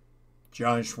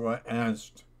 Joshua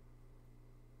asked,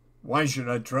 "Why should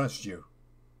I trust you?"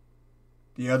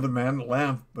 The other man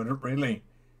laughed, but it really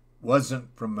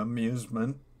wasn't from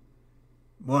amusement,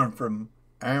 more from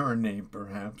irony,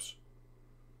 perhaps.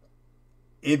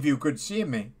 "If you could see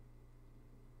me,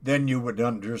 then you would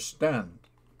understand.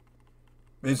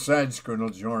 Besides, Colonel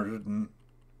Jordan,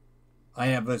 I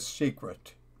have a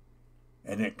secret,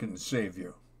 and it can save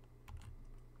you."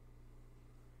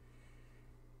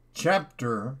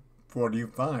 Chapter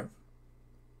 45.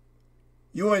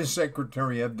 U.S.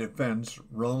 Secretary of Defense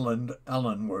Roland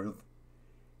Ellenworth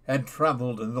had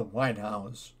traveled to the White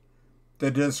House to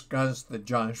discuss the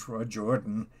Joshua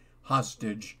Jordan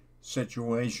hostage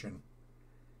situation.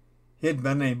 He had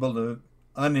been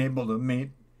unable to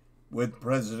meet with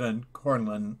President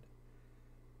Cortlandt,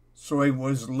 so he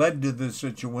was led to the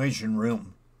Situation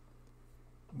Room.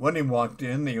 When he walked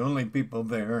in, the only people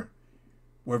there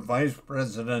were Vice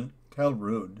President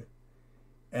Telrud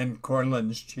and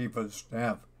Cortlandt's Chief of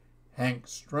Staff, Hank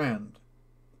Strand.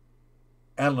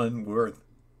 Ellenworth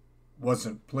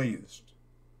wasn't pleased.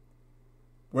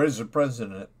 "Where's the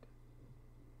president?"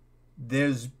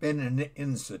 "There's been an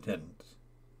incident,"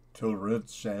 Telrud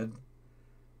said.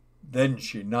 Then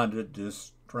she nodded to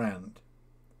Strand.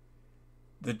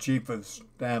 The Chief of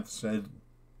Staff said,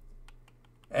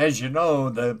 "As you know,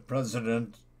 the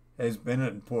president has been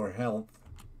in poor health."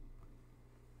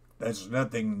 "That's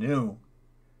nothing new.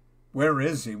 Where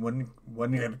is he? When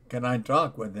can I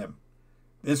talk with him?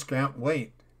 This can't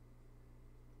wait."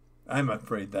 "I'm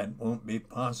afraid that won't be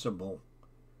possible.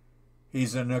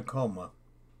 He's in a coma.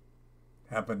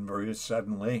 Happened very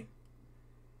suddenly.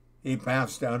 He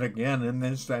passed out again, and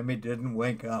this time he didn't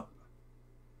wake up."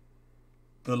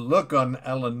 The look on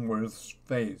Ellenworth's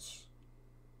face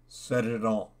said it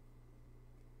all.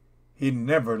 He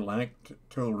never liked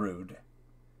Telrud,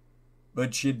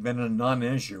 but she'd been a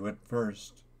non-issue at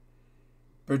first,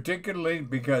 particularly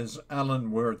because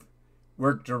Ellenworth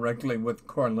worked directly with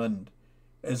Cortlandt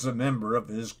as a member of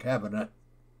his cabinet.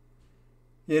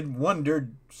 He had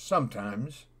wondered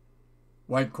sometimes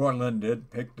why Cortlandt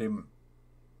had picked him,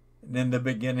 and in the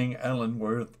beginning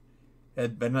Ellenworth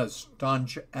had been a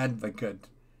staunch advocate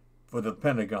for the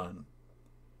Pentagon,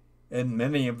 and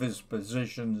many of his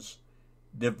positions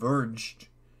diverged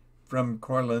from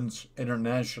Cortlandt's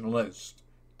internationalist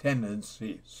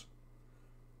tendencies.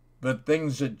 But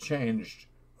things had changed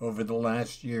over the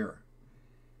last year.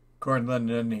 Cortlandt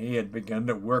and he had begun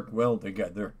to work well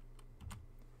together.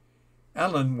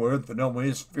 Ellenworth had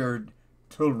always feared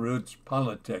Telrud's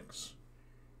politics,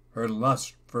 her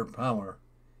lust for power,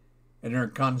 and her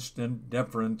constant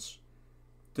deference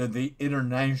to the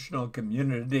international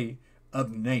community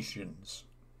of nations.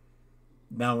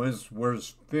 Now his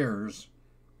worst fears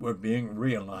were being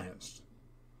realized.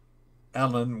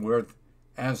 Ellenworth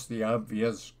asked the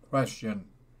obvious question,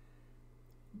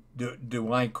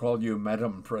 Do I call you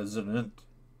Madam President?"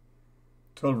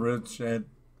 Telrud said,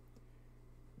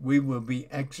 "We will be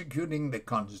executing the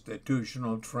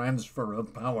constitutional transfer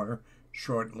of power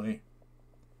shortly.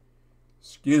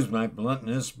 Excuse my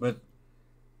bluntness, but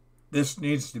this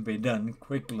needs to be done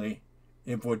quickly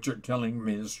if what you're telling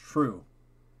me is true."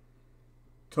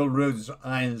 Telrud's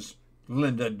eyes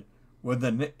glinted with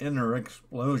an inner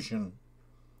explosion.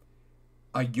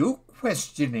 "Are you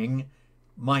questioning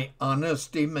my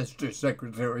honesty, Mr.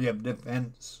 Secretary of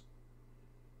Defense?"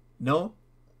 "No,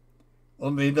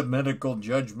 only the medical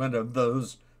judgment of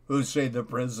those who say the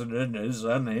president is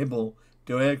unable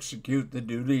to execute the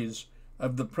duties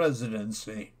of the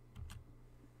presidency."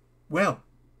 "Well,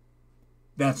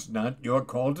 that's not your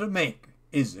call to make,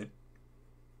 is it?"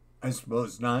 "I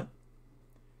suppose not."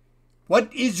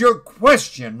 "What is your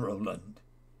question, Roland?"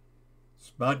 It's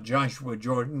about Joshua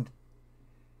Jordan.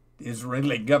 The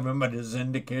Israeli government has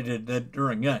indicated that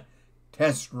during a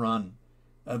test run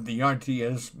of the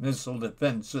RTS missile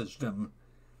defense system,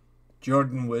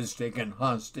 Jordan was taken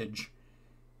hostage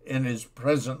and is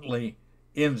presently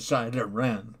inside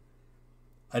Iran.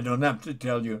 I don't have to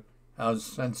tell you how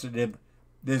sensitive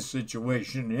this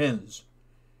situation is.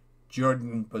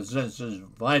 Jordan possesses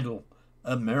vital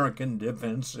American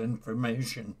defense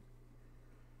information.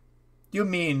 You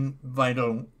mean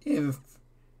vital if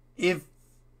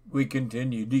we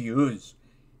continue to use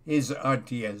his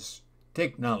RTS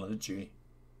technology?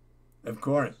 Of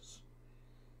course.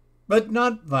 But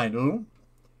not vital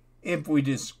if we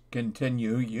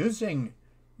discontinue using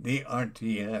the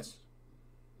RTS.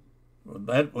 Well,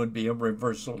 that would be a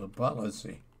reversal of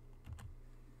policy.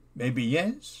 Maybe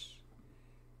yes,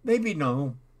 maybe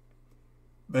no.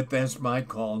 But that's my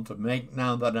call to make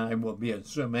now that I will be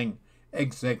assuming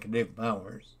executive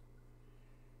powers.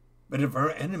 But if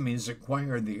our enemies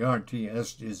acquire the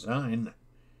RTS design,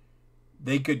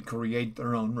 they could create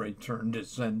their own return to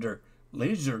sender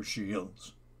laser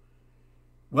shields.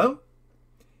 Well,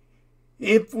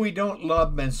 if we don't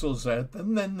lob missiles at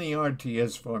them, then the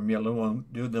RTS formula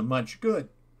won't do them much good.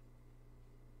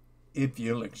 If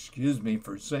you'll excuse me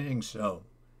for saying so,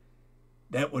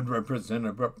 that would represent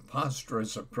a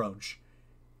preposterous approach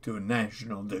to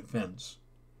national defense.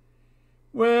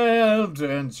 Well, to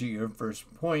answer your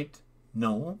first point,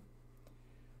 no,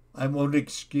 I won't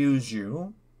excuse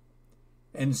you.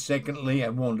 And secondly, I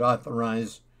won't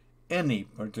authorize any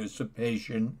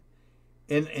participation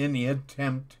in any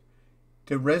attempt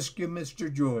to rescue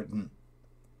Mr. Jordan,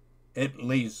 at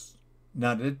least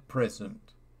not at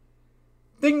present.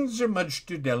 Things are much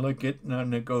too delicate in our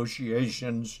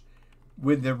negotiations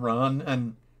with Iran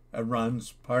and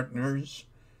Iran's partners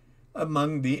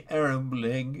among the Arab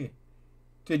League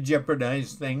to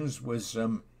jeopardize things with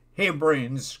some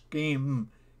harebrained scheme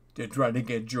to try to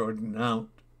get Jordan out.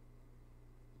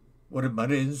 What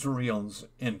about Israel's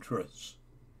interests?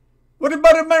 What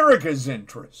about America's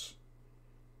interests?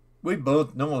 We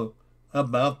both know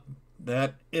about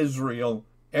that Israel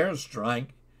airstrike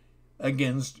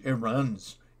against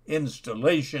Iran's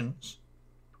installations.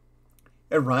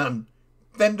 Iran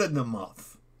fended them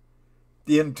off.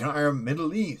 The entire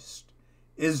Middle East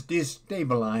is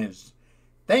destabilized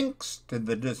thanks to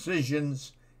the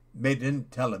decisions made in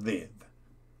Tel Aviv.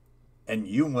 And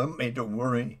you want me to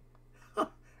worry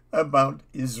about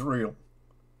Israel?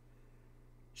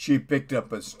 She picked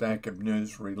up a stack of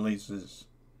news releases.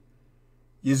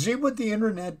 You see what the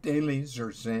internet dailies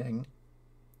are saying?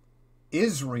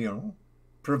 Israel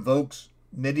provokes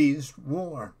Mideast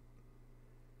war.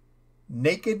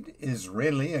 Naked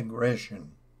Israeli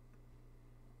aggression.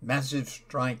 Massive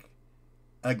strike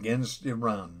against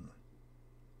Iran.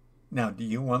 Now, do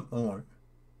you want more?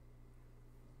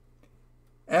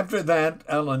 After that,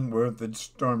 Alan Worth had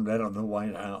stormed out of the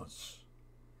White House.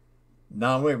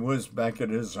 Now he was back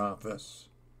at his office.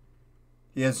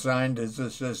 He assigned his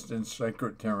assistant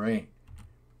secretary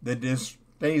the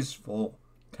distasteful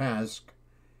task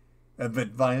of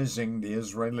advising the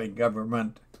Israeli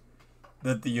government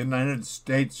that the United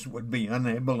States would be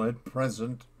unable at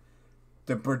present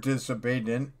to participate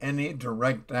in any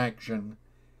direct action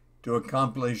to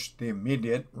accomplish the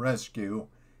immediate rescue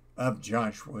of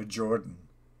Joshua Jordan.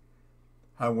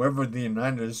 However, the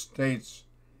United States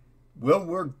will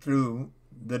work through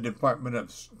the Department of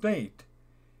State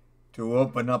to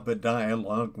open up a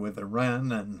dialogue with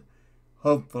Iran and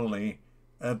hopefully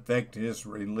effect his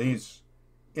release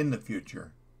in the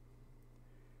future.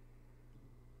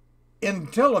 In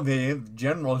Tel Aviv,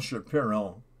 General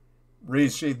Shapiro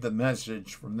received the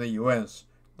message from the U.S.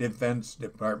 Defense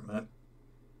Department.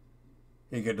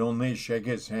 He could only shake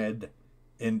his head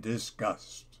in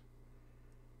disgust.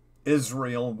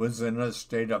 Israel was in a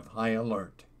state of high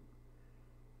alert.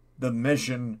 The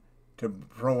mission to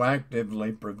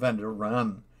proactively prevent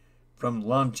Iran from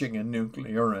launching a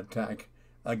nuclear attack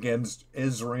against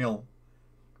Israel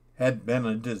had been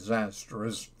a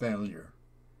disastrous failure.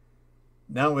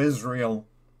 Now Israel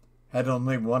had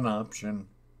only one option: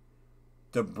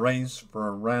 to brace for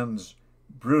Iran's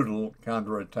brutal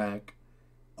counterattack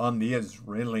on the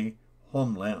Israeli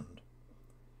homeland.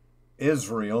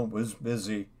 Israel was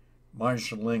busy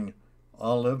marshaling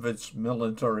all of its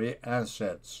military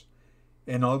assets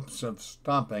in hopes of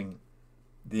stopping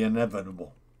the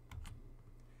inevitable.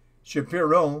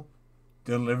 Shapiro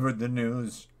delivered the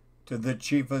news to the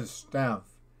chief of staff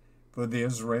for the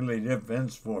Israeli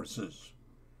Defense Forces.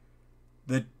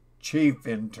 The chief,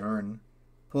 in turn,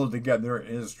 pulled together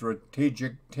a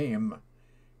strategic team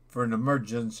for an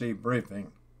emergency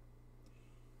briefing.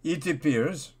 It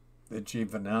appears the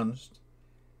chief announced,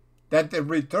 that the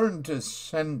return to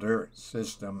sender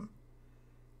system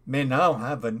may now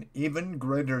have an even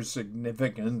greater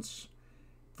significance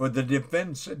for the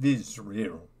defense of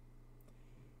Israel,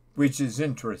 which is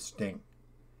interesting,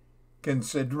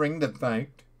 considering the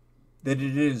fact that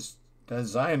its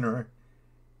designer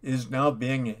is now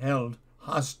being held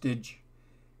hostage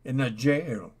in a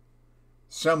jail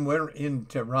somewhere in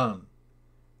Tehran,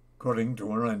 according to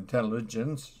our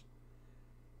intelligence.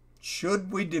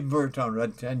 Should we divert our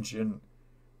attention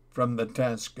from the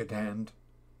task at hand,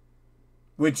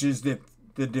 which is the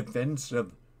defense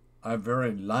of our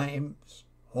very lives,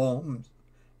 homes,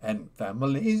 and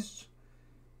families,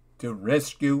 to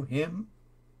rescue him?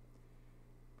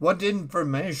 What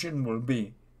information will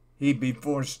he be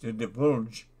forced to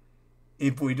divulge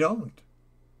if we don't?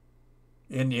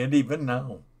 And yet even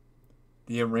now,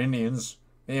 the Iranians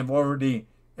have already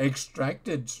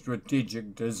extracted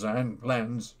strategic design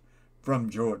plans from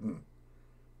Jordan,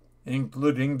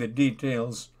 including the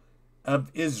details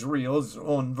of Israel's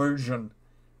own version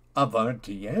of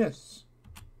RTS.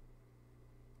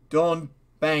 Don't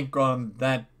bank on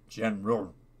that,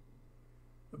 General.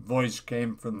 A voice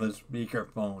came from the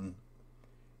speakerphone.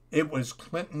 It was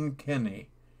Clinton Kenny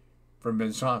from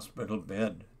his hospital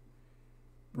bed,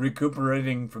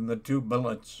 recuperating from the 2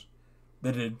 bullets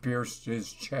that had pierced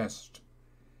his chest,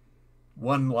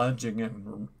 one lodging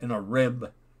in a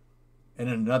rib and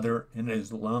another in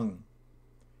his lung.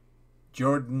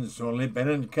 Jordan's only been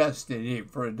in custody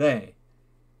for a day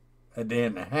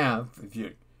and a half, if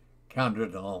you count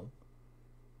it all.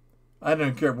 I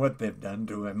don't care what they've done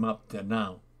to him up to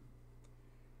now.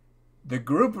 The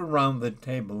group around the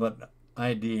table at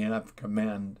IDF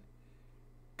command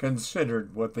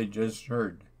considered what they just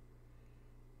heard.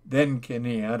 Then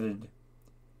Kenny added,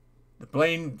 "The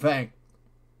plain fact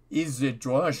is that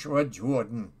Joshua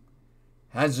Jordan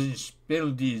hasn't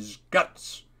spilled his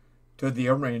guts to the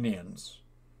Iranians.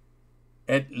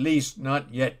 At least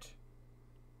not yet.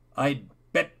 I'd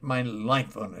bet my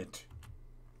life on it."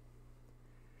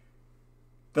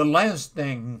 The last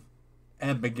thing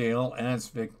Abigail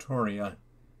asked Victoria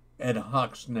at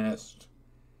Hawk's Nest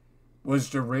was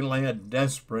to relay a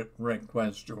desperate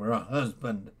request to her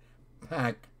husband,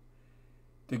 Pack,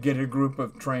 to get a group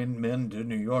of trained men to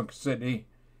New York City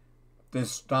to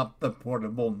stop the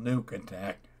portable nuke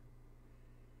attack.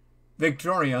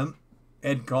 Victoria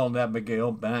had called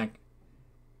Abigail back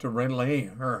to relay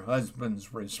her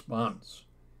husband's response.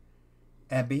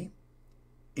 "Abby,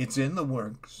 it's in the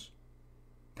works.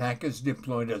 Pack has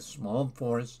deployed a small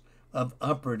force of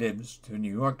operatives to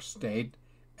New York State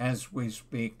as we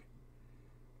speak.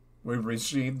 We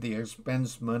received the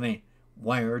expense money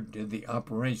wired to the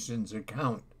operations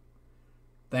account.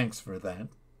 Thanks for that.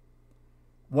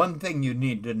 One thing you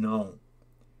need to know,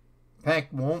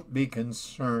 Pack won't be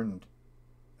concerned,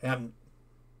 and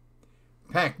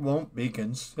Pack won't be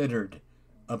considered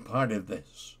a part of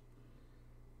this.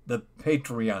 The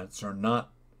Patriots are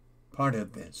not part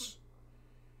of this.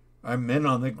 Our men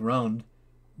on the ground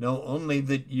know only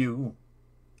that you,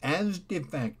 as de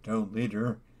facto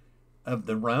leader of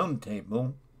the Round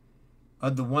Table, are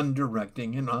the one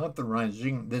directing and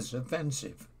authorizing this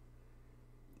offensive.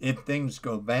 If things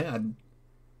go bad..."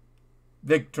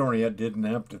 Victoria didn't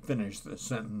have to finish the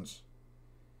sentence.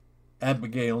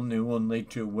 Abigail knew only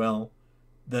too well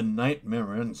the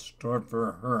nightmare in store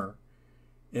for her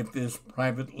if this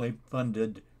privately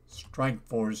funded strike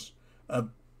force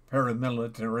of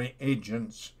paramilitary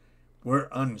agents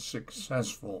were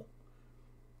unsuccessful,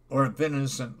 or if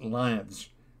innocent lives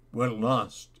were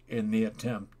lost in the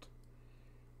attempt,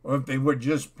 or if they were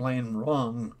just plain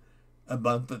wrong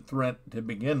about the threat to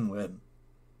begin with.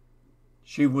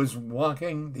 She was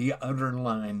walking the outer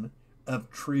line of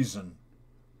treason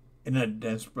in a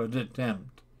desperate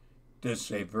attempt to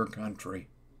save her country.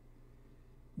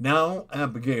 Now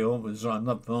Abigail was on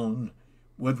the phone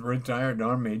with retired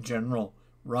Army General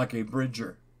Rocky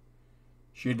Bridger.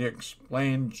 She'd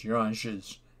explained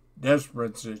Josh's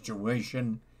desperate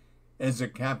situation as a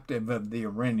captive of the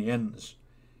Iranians.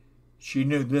 She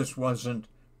knew this wasn't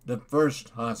the first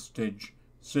hostage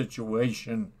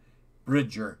situation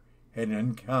Bridger had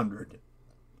encountered.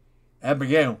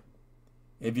 "Abigail,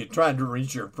 have you tried to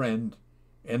reach your friend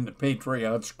in the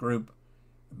Patriots group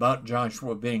about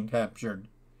Joshua being captured?"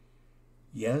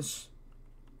 "Yes,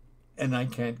 and I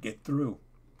can't get through."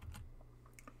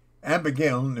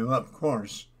 Abigail knew, of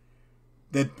course,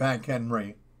 that Pack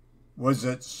Henry was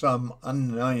at some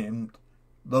unnamed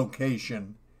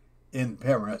location in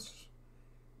Paris,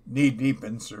 knee-deep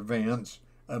in surveillance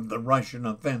of the Russian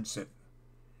offensive.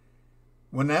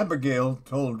 When Abigail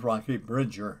told Rocky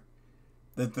Bridger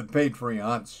that the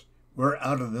Patriots were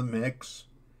out of the mix.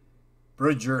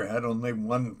 Bridger had only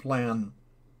one plan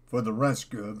for the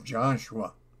rescue of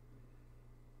Joshua.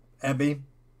 Abby,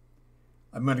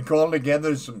 I'm going to call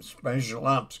together some special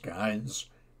ops guys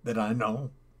that I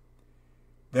know.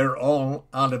 They're all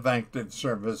out of active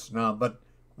service now, but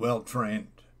well-trained.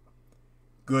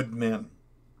 Good men.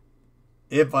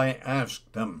 If I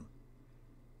asked them,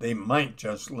 they might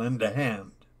just lend a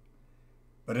hand.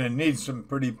 But I need some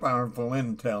pretty powerful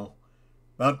intel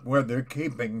about where they're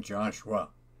keeping Joshua.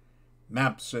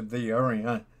 Maps of the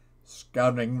area,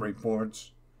 scouting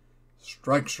reports,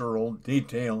 structural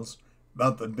details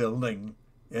about the building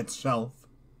itself.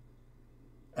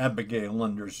 Abigail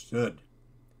understood.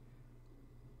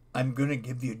 I'm going to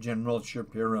give you General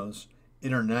Shapiro's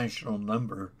international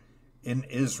number in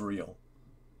Israel.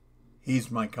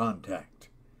 He's my contact.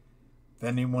 If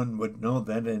anyone would know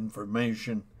that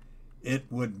information, it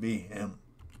would be him.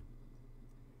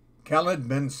 Cal had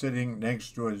been sitting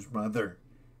next to his mother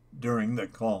during the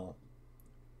call,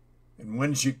 and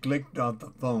when she clicked off the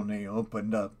phone, he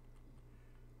opened up.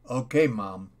 Okay,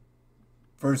 Mom,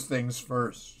 first things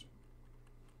first,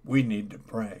 we need to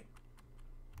pray.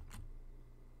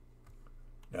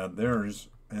 Now there's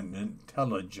an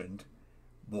intelligent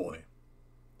boy.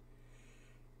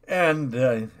 And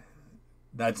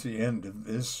that's the end of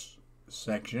this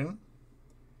section.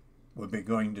 We'll be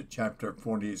going to chapter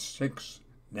 46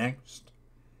 next.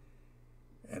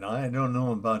 And I don't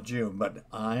know about you, but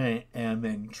I am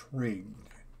intrigued,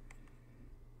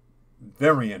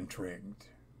 very intrigued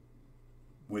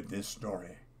with this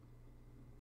story.